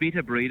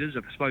better breeders,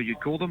 I suppose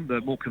you'd call them, the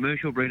more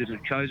commercial breeders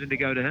have chosen to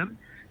go to him.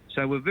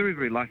 So we're very,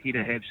 very lucky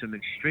to have some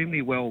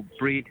extremely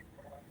well-bred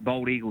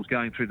Bold Eagles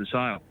going through the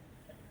sale.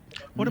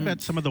 What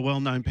about some of the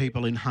well-known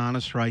people in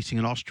harness racing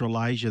in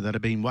Australasia that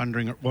have been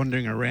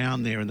wandering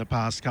around there in the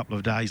past couple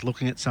of days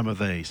looking at some of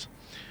these?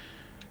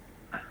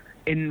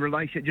 In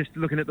relation, just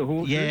looking at the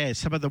horses? Yeah,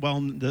 some of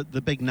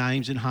the big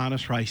names in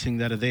harness racing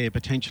that are there,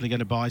 potentially going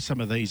to buy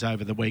some of these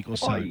over the week or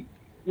so. Oh,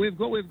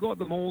 we've got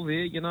them all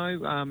there, you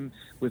know.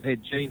 We've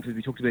had Jean,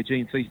 we talked about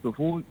Jean Feast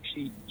before.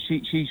 She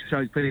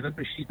shows plenty of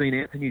interest. She's been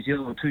out to New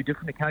Zealand on 2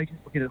 different occasions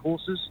looking at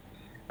horses.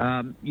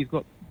 You've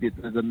got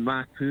the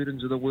Mark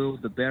Purdons of the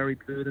world, the Barry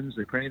Purdons,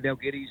 the Crandall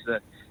Gettys, the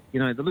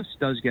list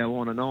does go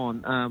on and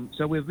on.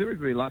 So we're very,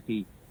 very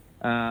lucky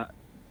to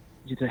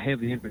have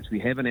the interest we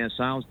have in our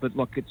sales, but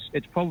look,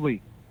 it's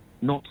probably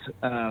not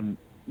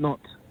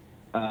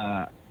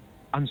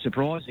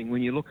unsurprising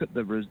when you look at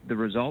the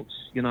results.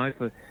 You know,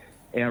 for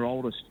our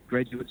oldest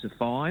graduates of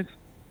 5,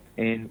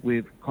 and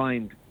we've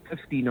claimed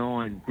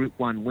 59 Group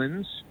 1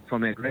 wins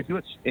from our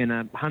graduates and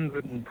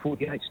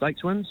 148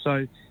 stakes wins.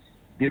 So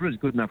there is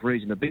good enough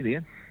reason to be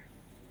there.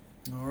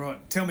 All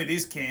right. Tell me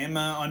this, Cam.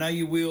 I know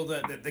you wheel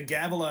the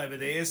gavel over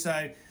there,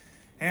 so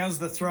how's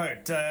the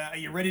throat? Are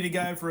you ready to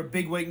go for a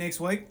big week next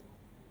week?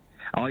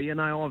 Oh, you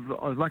know, I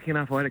was lucky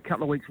enough. I had a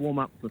couple of weeks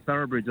warm-up for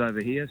thoroughbreds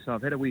over here, so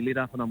I've had a wee let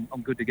up and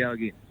I'm good to go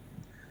again.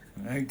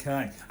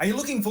 Okay. Are you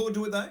looking forward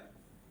to it, though?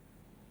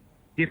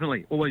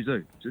 Definitely. Always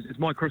do. It's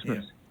my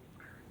Christmas.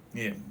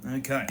 Yeah.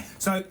 Okay.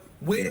 So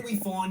where do we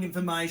find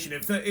information?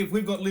 If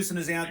we've got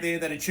listeners out there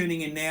that are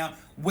tuning in now,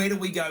 where do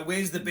we go?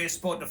 Where's the best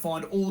spot to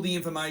find all the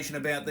information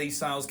about these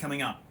sales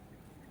coming up?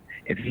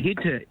 If you head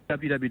to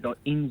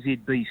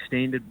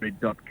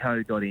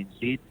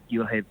www.nzbstandardbred.co.nz,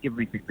 you'll have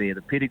everything there,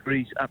 the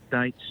pedigrees,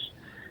 updates,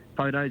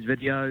 photos,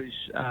 videos.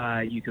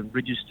 You can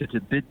register to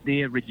bid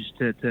there,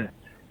 register to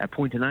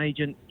appoint an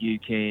agent. You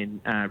can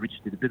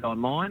register to bid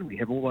online. We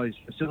have all those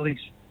facilities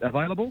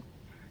available.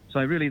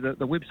 So really the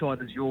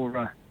website is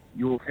your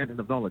fountain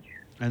of knowledge.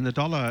 And the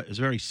dollar is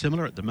very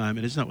similar at the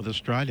moment, isn't it, with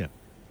Australia?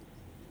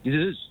 It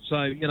is.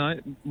 So,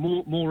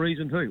 more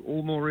reason to.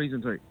 All more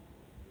reason to.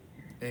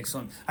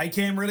 Excellent. Hey,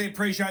 Cam, really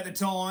appreciate the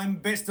time.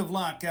 Best of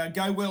luck.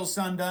 Go well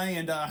Sunday,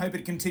 and I hope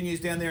it continues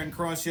down there in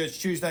Christchurch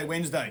Tuesday,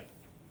 Wednesday.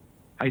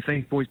 Hey,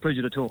 thanks, boys.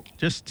 Pleasure to talk.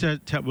 Just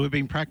we've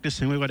been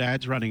practicing. We've got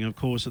ads running, of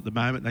course, at the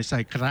moment. They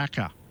say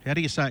karaka. How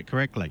do you say it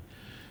correctly?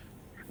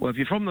 Well, if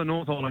you're from the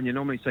North Island, you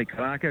normally say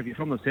karaka. If you're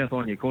from the South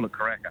Island, you call it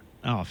karaka.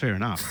 Oh, fair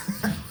enough.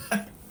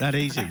 That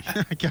easy.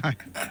 Okay.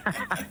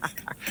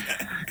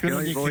 Good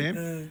on you,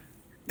 Cam.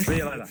 See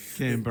you later.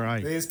 Cam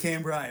Bray. There's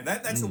Cam Bray.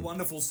 That's a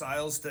wonderful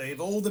sale, Steve.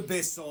 All the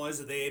best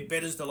sides are there.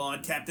 Better's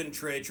Delight, Captain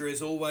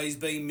Treacherous, Always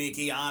Be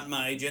Mickey, Art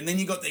Major. And then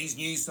you got these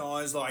new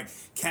sides like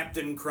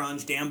Captain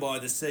Crunch, Down by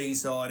the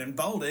Seaside. And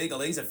Bold Eagle,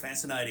 he's a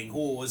fascinating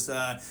horse.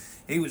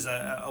 He was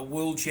a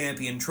world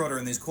champion trotter,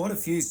 and there's quite a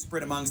few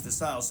spread amongst the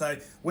sale. So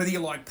whether you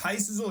like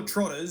paces or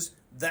trotters,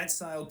 that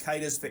sale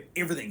caters for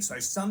everything. So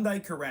Sunday,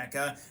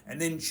 Karaka, and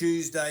then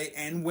Tuesday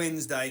and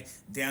Wednesday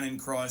down in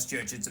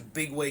Christchurch. It's a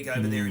big week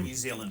over there in New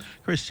Zealand.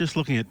 Chris, just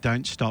looking at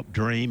Don't Stop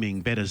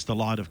Dreaming, Better's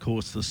Delight, of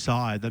course, the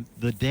side.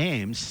 The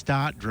dams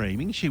Start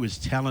Dreaming. She was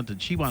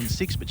talented. She won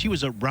 6, but she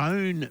was a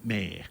roan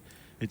mare,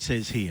 it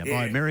says here,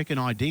 by American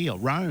Ideal.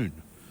 Roan.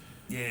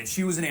 Yeah,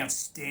 she was an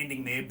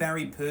outstanding mare.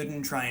 Barry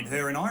Purdon trained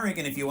her, and I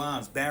reckon if you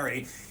ask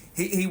Barry,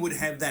 he would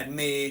have that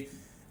mare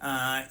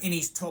in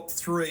his top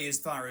 3 as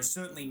far as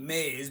certainly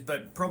mares,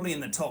 but probably in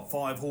the top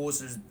 5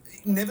 horses.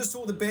 Never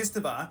saw the best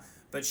of her,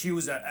 but she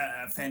was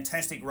a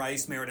fantastic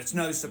race mare, and it's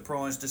no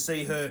surprise to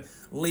see her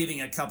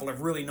leaving a couple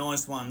of really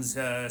nice ones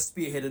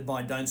spearheaded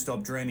by Don't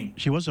Stop Dreaming.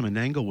 She was a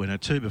Menangle winner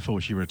too before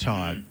she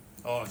retired.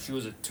 Oh, she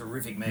was a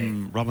terrific mare.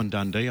 Robin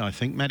Dundee, I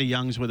think. Matty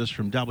Young's with us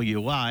from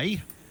WA.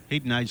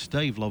 Hidden Age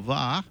Steve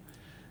Lavar.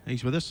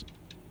 He's with us.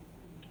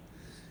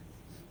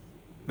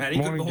 Matty,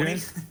 good morning.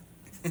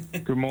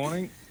 Good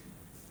morning.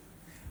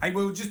 Hey,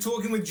 we were just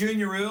talking with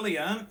Junior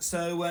earlier,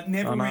 so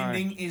Never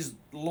Ending is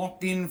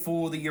locked in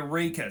for the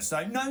Eureka.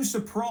 So no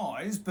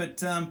surprise,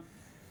 but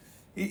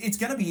it's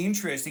going to be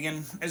interesting.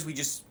 And as we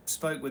just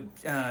spoke with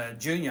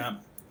Junior,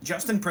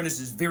 Justin Prentice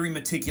is very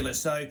meticulous.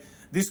 So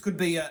this could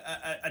be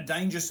a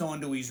danger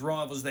sign to his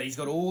rivals that he's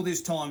got all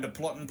this time to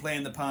plot and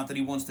plan the path that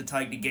he wants to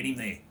take to get him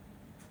there.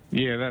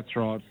 Yeah, that's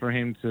right. For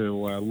him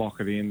to lock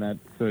it in, that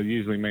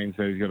usually means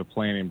that he's got a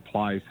plan in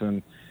place.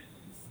 And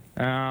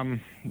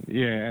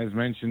as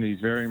mentioned, he's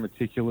very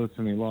meticulous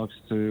and he likes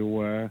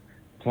to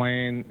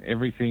plan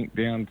everything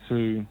down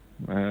to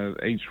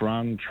each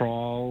run,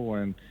 trial,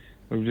 and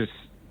we've just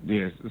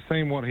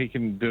seen what he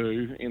can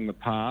do in the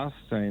past,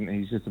 and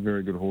he's just a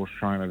very good horse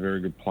trainer,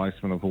 very good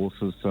placement of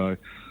horses. So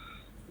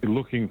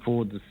looking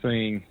forward to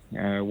seeing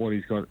what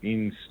he's got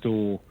in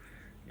store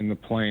in the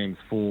plans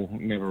for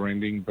Never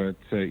Ending. But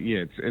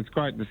it's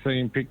great to see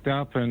him picked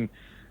up, and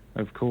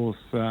of course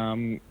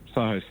Soho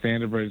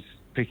Standardbred's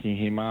picking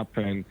him up,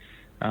 and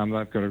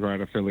they've got a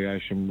great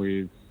affiliation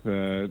with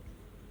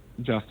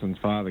Justin's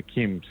father,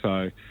 Kim.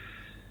 So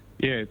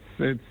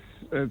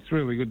it's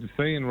really good to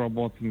see, and Rob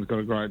Watson's got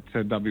a great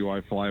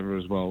WA flavour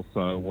as well.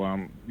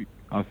 So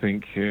I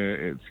think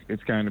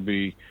it's going to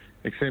be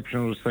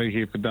exceptional to see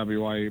here for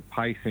WA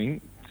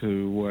pacing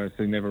to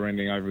see Never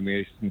Ending over in the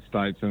Eastern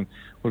States, and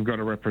we've got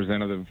a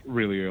representative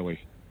really early.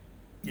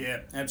 Yeah,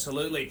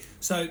 absolutely.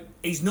 So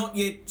he's not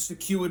yet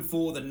secured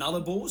for the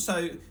Nullarbor,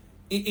 so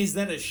is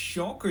that a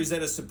shock or is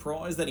that a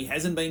surprise that he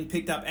hasn't been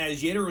picked up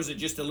as yet, or is it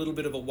just a little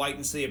bit of a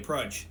wait-and-see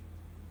approach?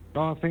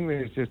 I think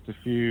there's just a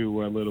few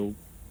little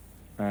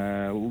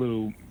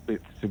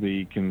bits to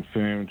be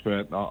confirmed,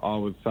 but I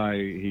would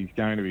say he's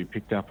going to be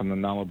picked up on the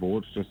Nullarbor.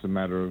 It's just a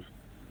matter of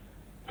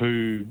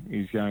who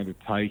is going to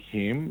take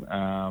him.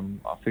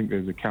 I think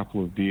there's a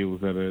couple of deals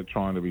that are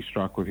trying to be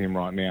struck with him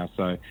right now,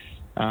 so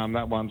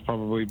that one's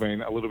probably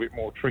been a little bit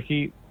more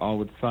tricky. I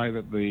would say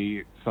that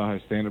the Soho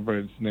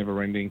Standardbred's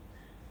Never Ending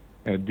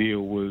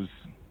deal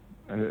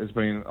has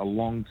been a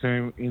long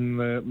term in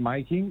the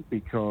making,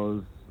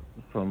 because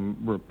from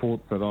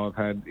reports that I've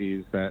had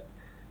is that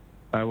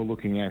they were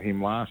looking at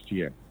him last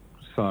year.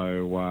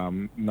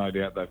 So no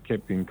doubt they've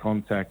kept in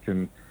contact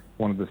and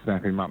wanted to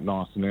snap him up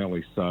nice and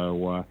early.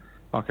 So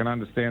I can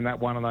understand that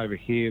one. And over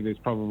here, there's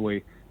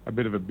probably a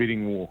bit of a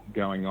bidding war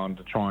going on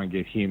to try and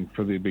get him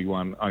for the big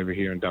one over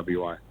here in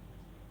WA.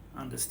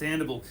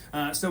 Understandable.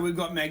 So we've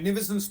got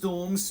Magnificent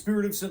Storm,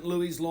 Spirit of St.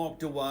 Louis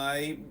locked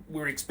away.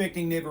 We're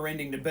expecting Never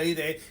Ending to be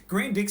there.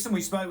 Grant Dixon,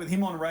 we spoke with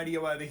him on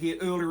radio over here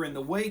earlier in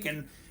the week,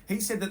 and he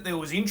said that there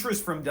was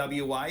interest from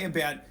WA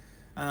about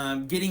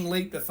getting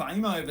Leap to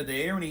Fame over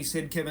there, and he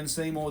said Kevin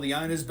Seymour, the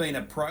owner's been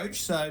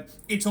approached, so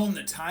it's on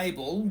the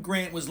table.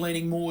 Grant was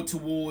leaning more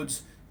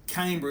towards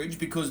Cambridge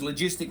because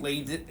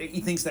logistically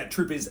he thinks that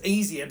trip is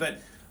easier,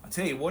 but I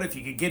tell you what, if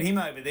you could get him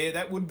over there,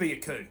 that would be a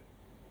coup.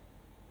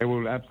 It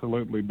will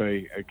absolutely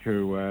be a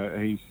coup.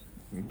 He's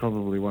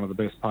probably one of the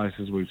best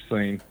pacers we've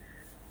seen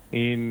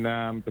in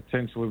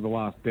potentially the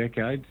last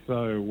decade.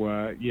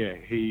 So,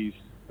 he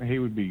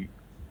would be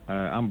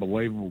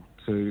unbelievable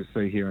to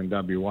see here in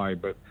WA.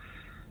 But,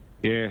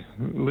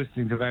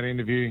 listening to that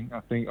interview,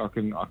 I think I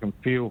can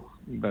feel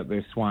that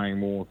they're swaying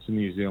more to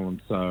New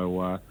Zealand.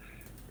 So,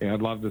 yeah,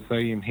 I'd love to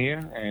see him here,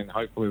 and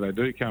hopefully they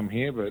do come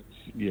here. But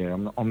yeah,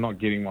 I'm not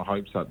getting my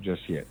hopes up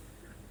just yet.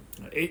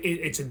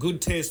 It's a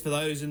good test for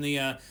those in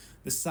the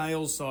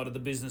sales side of the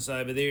business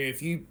over there.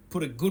 If you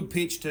put a good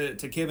pitch to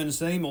Kevin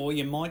Seymour,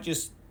 you might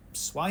just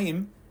sway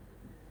him.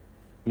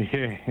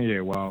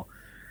 Yeah. Well,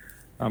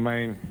 I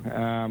mean,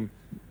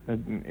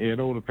 it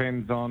all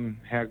depends on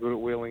how good at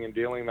wheeling and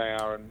dealing they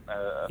are, and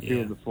a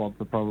few of the slots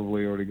have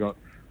probably already got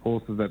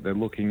horses that they're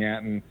looking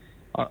at, and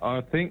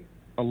I think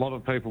a lot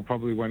of people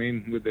probably went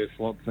in with their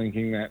slots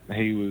thinking that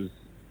he was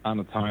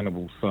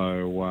unattainable.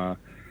 So,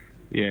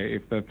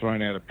 if they've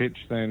thrown out a pitch,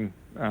 then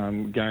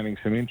gaining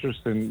some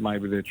interest, and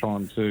maybe they're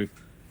trying to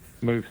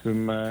move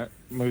some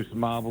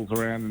marbles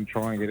around and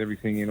try and get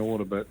everything in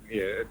order. But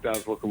yeah, it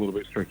does look a little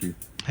bit tricky.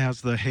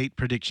 How's the heat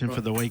prediction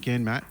for the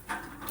weekend, Matt?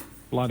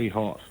 Bloody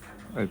hot.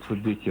 It's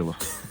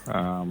ridiculous.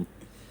 What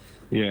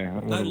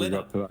have we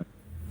got today?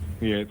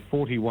 Yeah, it's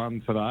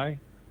 41 today,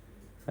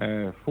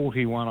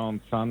 41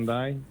 on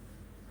Sunday,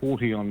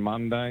 40 on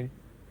Monday,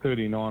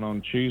 39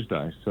 on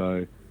Tuesday.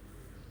 So,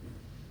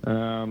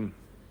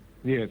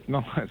 it's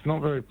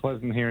not very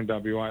pleasant here in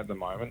WA at the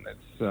moment.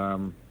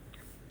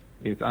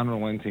 It's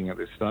unrelenting at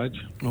this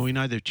stage. Well, we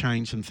know they've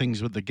changed some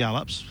things with the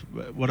gallops.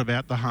 What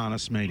about the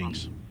harness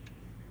meetings?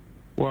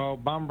 Well,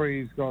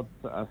 Bunbury's got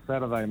a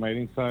Saturday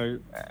meeting, so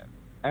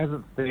as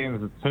it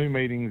stands, there's 2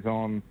 meetings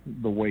on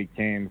the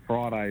weekend.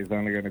 Friday is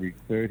only going to be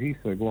 30,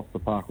 so Gloucester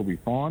Park will be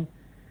fine.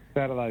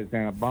 Saturday's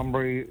down at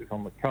Bunbury. It's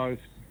on the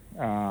coast,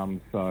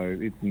 so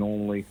it's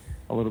normally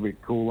a little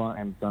bit cooler,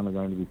 and it's only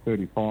going to be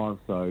 35,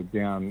 so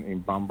down in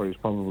Bunbury is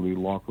probably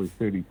likely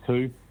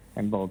 32,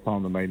 and by the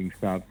time the meeting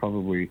starts,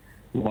 probably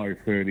low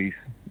 30s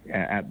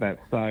at that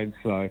stage,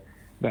 so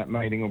that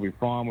meeting will be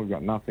fine. We've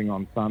got nothing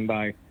on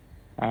Sunday.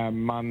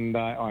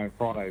 Monday, and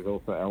Friday is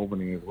also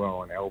Albany as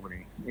well. And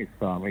Albany, if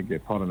it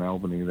gets hot in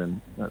Albany,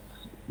 then that's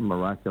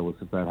miraculous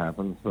if that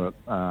happens. But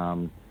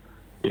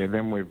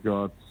then we've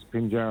got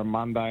Pinjarra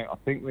Monday. I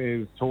think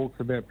there's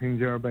talks about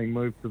Pinjarra being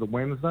moved to the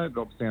Wednesday. It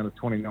drops down to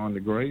 29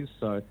 degrees,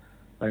 so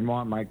they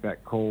might make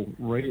that call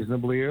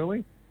reasonably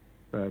early.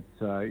 But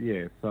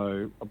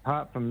so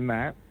apart from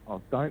that, I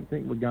don't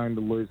think we're going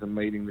to lose a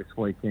meeting this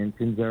weekend.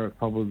 Pinjarra is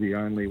probably the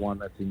only one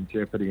that's in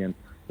jeopardy, and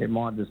it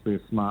might just be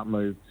a smart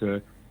move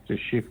to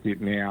shift it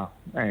now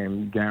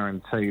and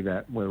guarantee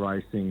that we're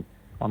racing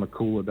on a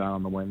cooler day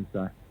on the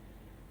Wednesday.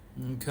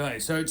 Okay,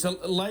 so it's a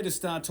later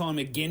start time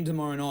again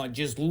tomorrow night.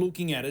 Just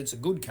looking at it, it's a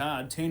good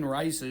card, 10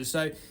 races.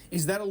 So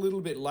is that a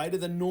little bit later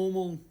than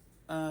normal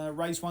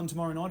race 1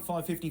 tomorrow night,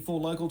 5:54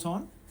 local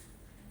time?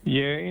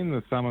 Yeah, in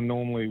the summer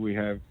normally we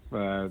have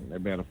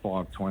about a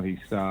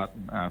 5:20 start,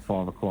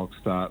 5 o'clock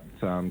start.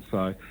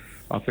 So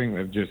I think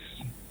they've just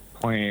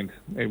planned.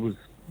 It was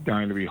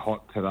going to be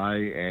hot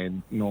today,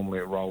 and normally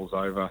it rolls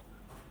over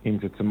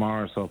into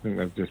tomorrow, so I think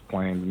they've just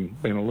planned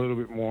and been a little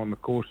bit more on the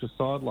cautious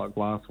side, like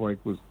last week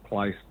was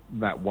placed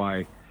that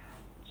way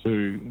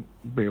to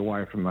be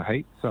away from the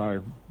heat.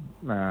 So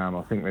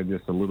I think they're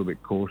just a little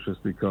bit cautious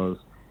because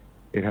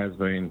it has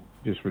been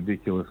just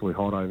ridiculously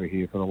hot over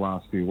here for the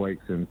last few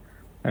weeks, and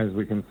as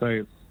we can see,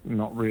 it's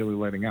not really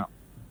letting up.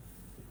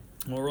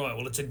 All right,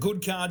 well, it's a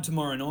good card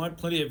tomorrow night.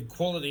 Plenty of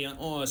quality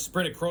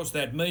spread across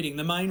that meeting.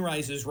 The main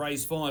race is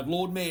race 5,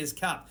 Lord Mayor's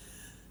Cup.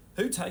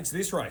 Who takes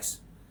this race?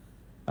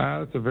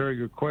 That's a very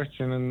good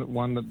question, and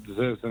one that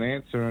deserves an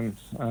answer,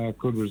 and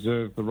could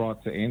reserve the right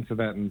to answer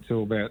that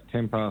until about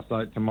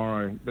 8:10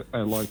 tomorrow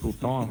local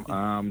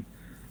time.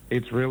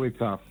 It's really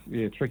tough.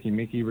 Yeah, Tricky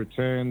Mickey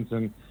returns,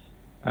 and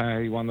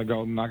he won the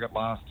Golden Nugget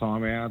last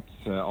time out.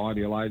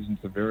 Ideal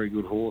Agent's a very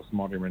good horse.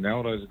 Monty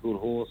Ronaldo's a good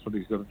horse, but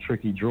he's got a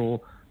tricky draw.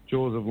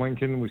 Jaws of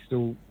Lincoln, we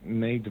still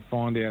need to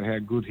find out how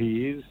good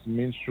he is.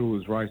 Minstrel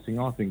is racing,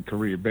 I think,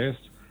 career best.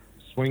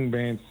 Swing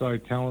Band's so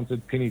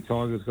talented. Penny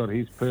Tiger's got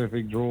his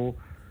perfect draw.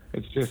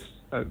 It's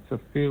a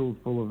field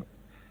full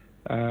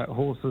of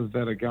horses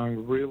that are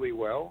going really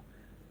well,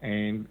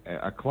 and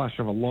a clash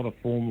of a lot of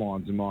form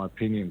lines, in my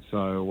opinion.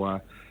 So,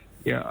 I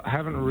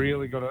haven't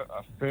really got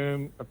a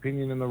firm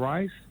opinion in the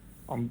race.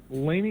 I'm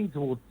leaning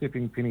towards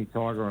tipping Penny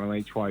Tiger on an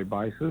each-way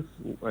basis.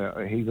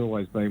 He's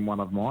always been one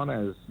of mine,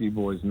 as you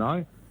boys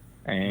know,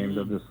 and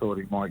I just thought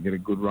he might get a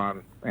good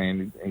run,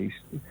 and he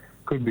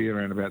could be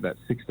around about that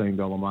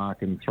 $16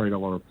 mark and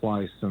 $3 a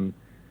place, and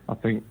I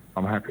think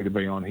I'm happy to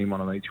be on him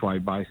on an each-way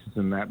basis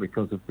in that,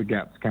 because if the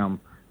gaps come,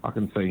 I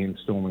can see him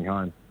storming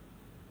home.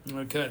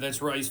 Okay,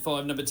 that's race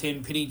 5, number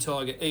 10, Penny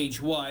Tiger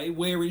each way.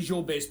 Where is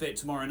your best bet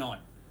tomorrow night?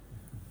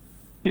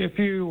 Yeah, a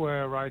few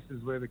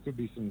races where there could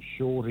be some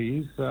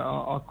shorties.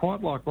 I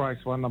quite like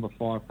race 1, number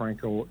 5,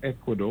 Franco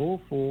Ecuador,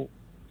 for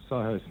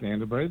Soho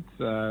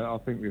Standardbreds. I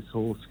think this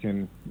horse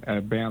can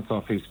bounce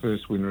off his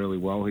first win really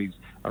well. He's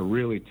a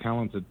really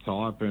talented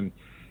type, and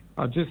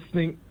I just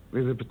think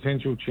there's a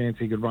potential chance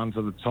he could run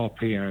to the top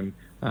here. And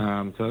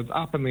so it's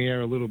up in the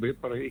air a little bit,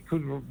 but he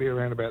could be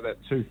around about that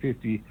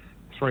 $2.50,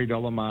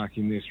 $3 mark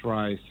in this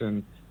race.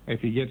 And if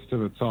he gets to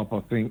the top,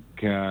 I think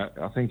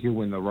he'll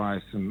win the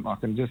race, and I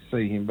can just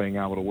see him being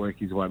able to work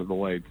his way to the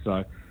lead.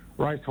 So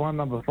race 1,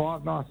 number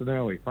 5, nice and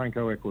early,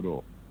 Franco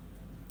Ecuador.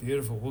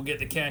 Beautiful. We'll get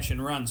the cash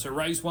and run. So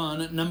race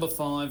 1, number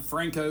 5,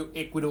 Franco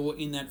Ecuador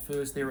in that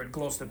first there at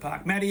Gloucester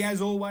Park. Matty,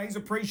 as always,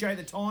 appreciate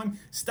the time.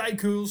 Stay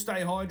cool,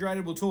 stay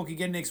hydrated. We'll talk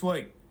again next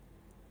week.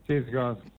 Cheers, guys.